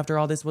Harry after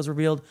all this was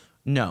revealed?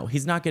 No,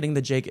 he's not getting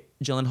the Jake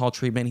Gyllenhaal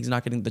treatment. He's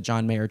not getting the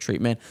John Mayer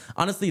treatment.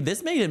 Honestly,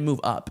 this made him move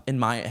up in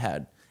my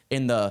head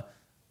in the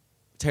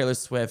Taylor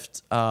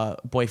Swift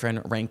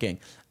boyfriend ranking.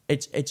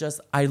 It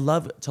just, I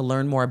love to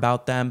learn more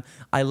about them.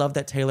 I love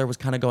that Taylor was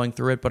kind of going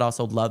through it, but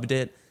also loved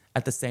it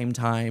at the same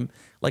time.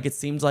 Like it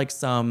seems like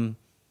some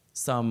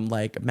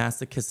like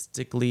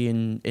masochistically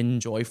and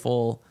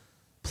enjoyful,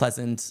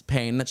 pleasant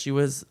pain that she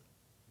was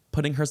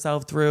putting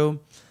herself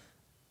through.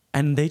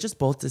 And they just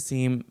both just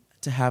seem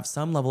to have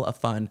some level of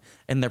fun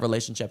in their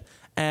relationship.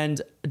 And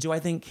do I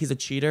think he's a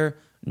cheater?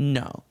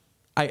 No.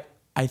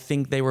 I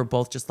think they were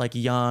both just like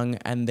young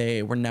and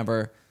they were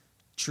never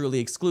truly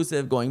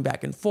exclusive, going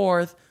back and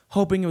forth,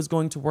 hoping it was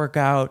going to work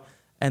out.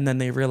 And then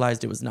they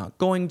realized it was not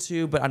going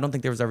to, but I don't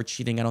think there was ever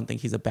cheating. I don't think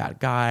he's a bad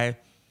guy.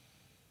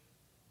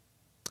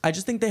 I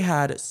just think they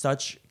had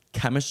such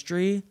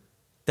chemistry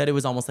that it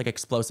was almost like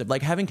explosive.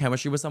 Like having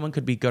chemistry with someone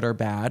could be good or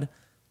bad.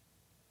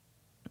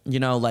 You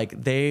know,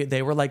 like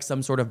they were like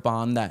some sort of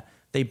bond that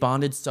they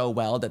bonded so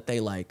well that they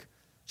like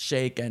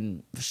shake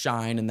and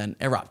shine and then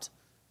erupt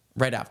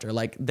right after.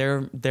 Like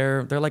they're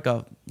like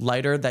a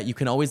lighter that you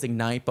can always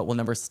ignite but will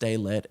never stay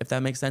lit, if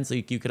that makes sense. So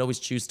you could always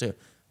choose to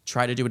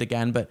try to do it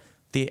again, but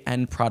the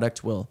end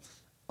product will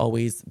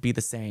always be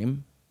the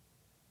same.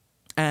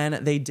 And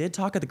they did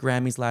talk at the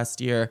Grammys last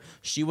year.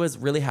 She was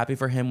really happy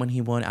for him when he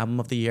won Album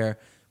of the Year,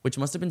 which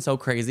must have been so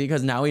crazy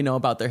because now we know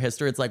about their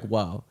history. It's like,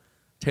 whoa.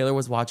 Taylor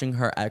was watching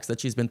her ex that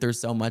she's been through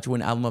so much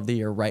win Album of the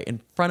Year right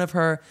in front of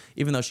her,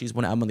 even though she's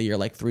won Album of the Year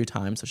like 3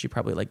 times. So she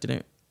probably like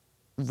didn't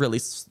really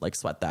like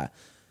sweat that.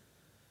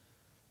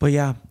 But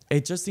yeah,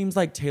 it just seems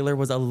like Taylor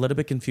was a little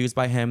bit confused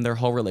by him, their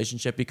whole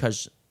relationship,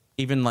 because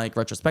even like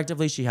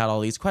retrospectively, she had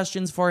all these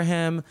questions for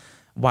him.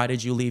 Why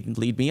did you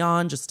lead me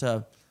on just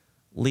to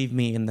leave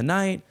me in the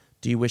night?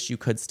 Do you wish you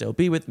could still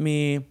be with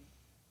me?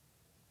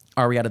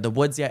 Are we out of the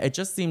woods yet? It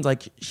just seems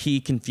like he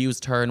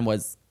confused her and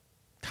was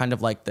kind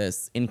of like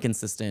this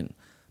inconsistent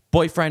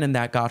boyfriend, and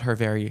that got her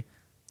very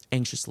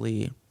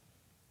anxiously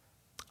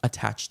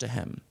attached to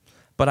him.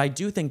 But I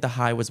do think the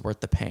high was worth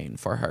the pain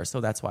for her, so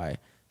that's why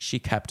she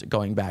kept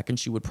going back, and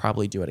she would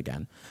probably do it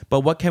again.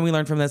 But what can we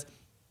learn from this?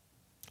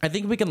 I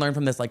think we can learn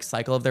from this like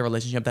cycle of their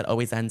relationship that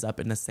always ends up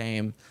in the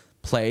same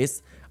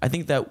place. I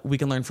think that we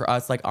can learn for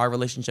us, like our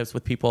relationships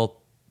with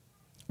people,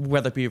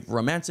 whether it be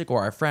romantic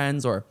or our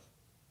friends or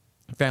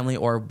family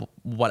or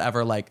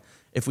whatever, like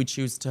if we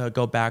choose to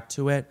go back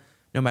to it,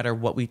 no matter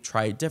what we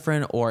try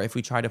different, or if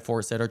we try to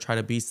force it or try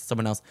to be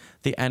someone else,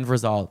 the end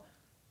result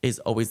is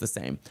always the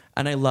same.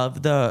 And I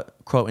love the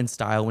quote in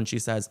Style when she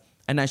says,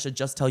 "And I should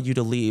just tell you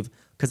to leave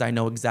because I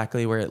know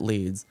exactly where it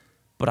leads.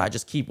 But I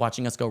just keep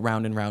watching us go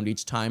round and round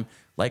each time."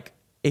 Like,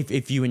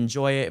 if you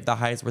enjoy it, if the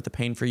high is worth the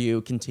pain for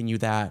you, continue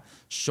that,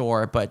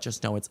 sure. But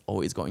just know it's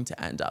always going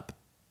to end up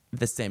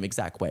the same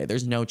exact way.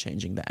 There's no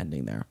changing the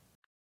ending there.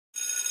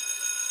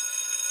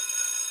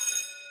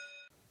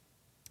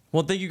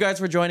 Well, thank you guys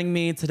for joining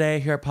me today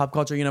here at Pop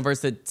Culture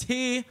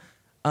University.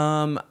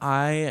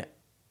 I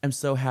am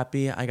so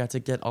happy I got to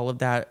get all of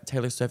that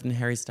Taylor Swift and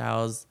Harry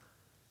Styles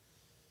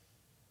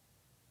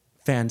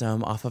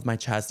fandom off of my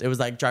chest. It was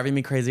like driving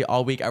me crazy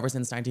all week ever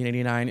since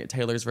 1989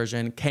 Taylor's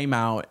version came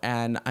out,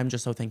 and I'm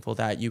just so thankful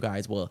that you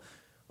guys will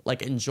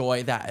like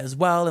enjoy that as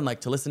well and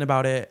like to listen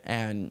about it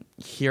and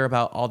hear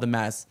about all the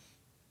mess.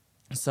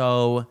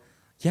 So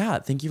yeah,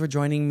 thank you for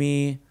joining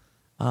me.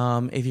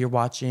 If you're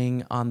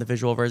watching on the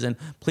visual version,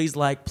 please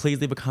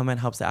leave a comment,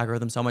 helps the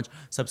algorithm so much.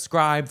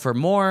 Subscribe for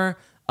more.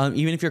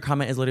 Even if your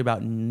comment is literally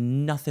about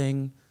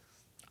nothing,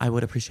 I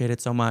would appreciate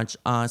it so much.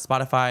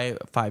 Spotify,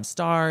 5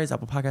 stars,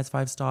 Apple Podcasts,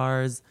 5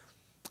 stars.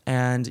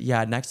 And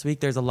yeah, next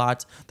week there's a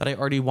lot that I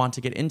already want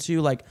to get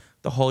into, like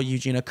the whole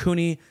Eugenia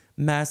Cooney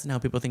mess and how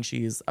people think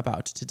she's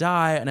about to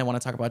die. And I want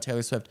to talk about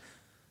Taylor Swift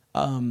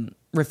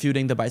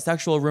refuting the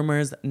bisexual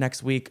rumors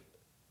next week.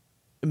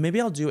 Maybe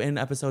I'll do an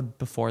episode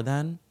before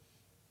then.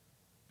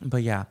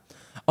 But yeah.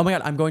 Oh my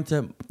God, I'm going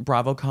to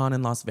BravoCon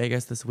in Las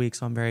Vegas this week,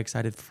 so I'm very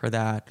excited for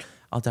that.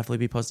 I'll definitely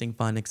be posting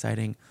fun,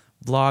 exciting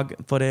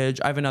vlog footage.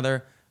 I have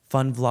another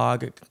fun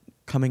vlog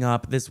coming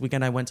up. This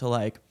weekend I went to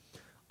like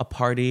a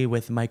party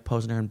with Mike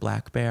Posner and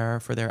Black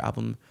Bear for their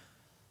album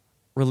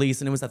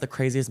release, and it was at the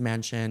craziest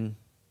mansion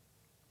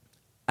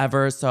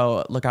ever,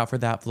 so look out for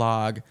that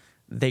vlog.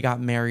 They got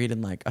married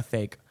in like a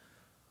fake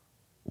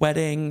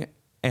wedding,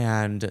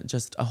 and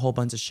just a whole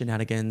bunch of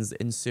shenanigans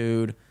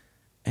ensued.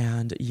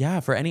 And yeah,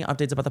 for any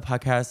updates about the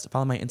podcast,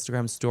 follow my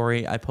Instagram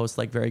story. I post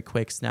like very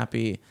quick,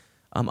 snappy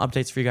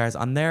updates for you guys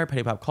on there.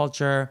 Petty Pop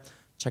Culture.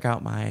 Check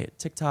out my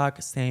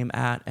TikTok, same @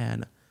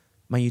 and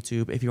my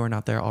YouTube if you are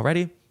not there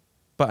already.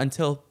 But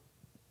until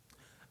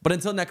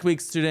next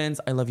week, students,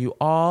 I love you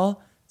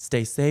all.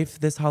 Stay safe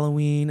this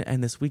Halloween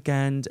and this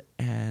weekend,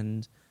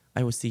 and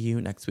I will see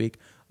you next week.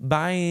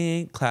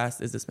 Bye.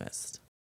 Class is dismissed.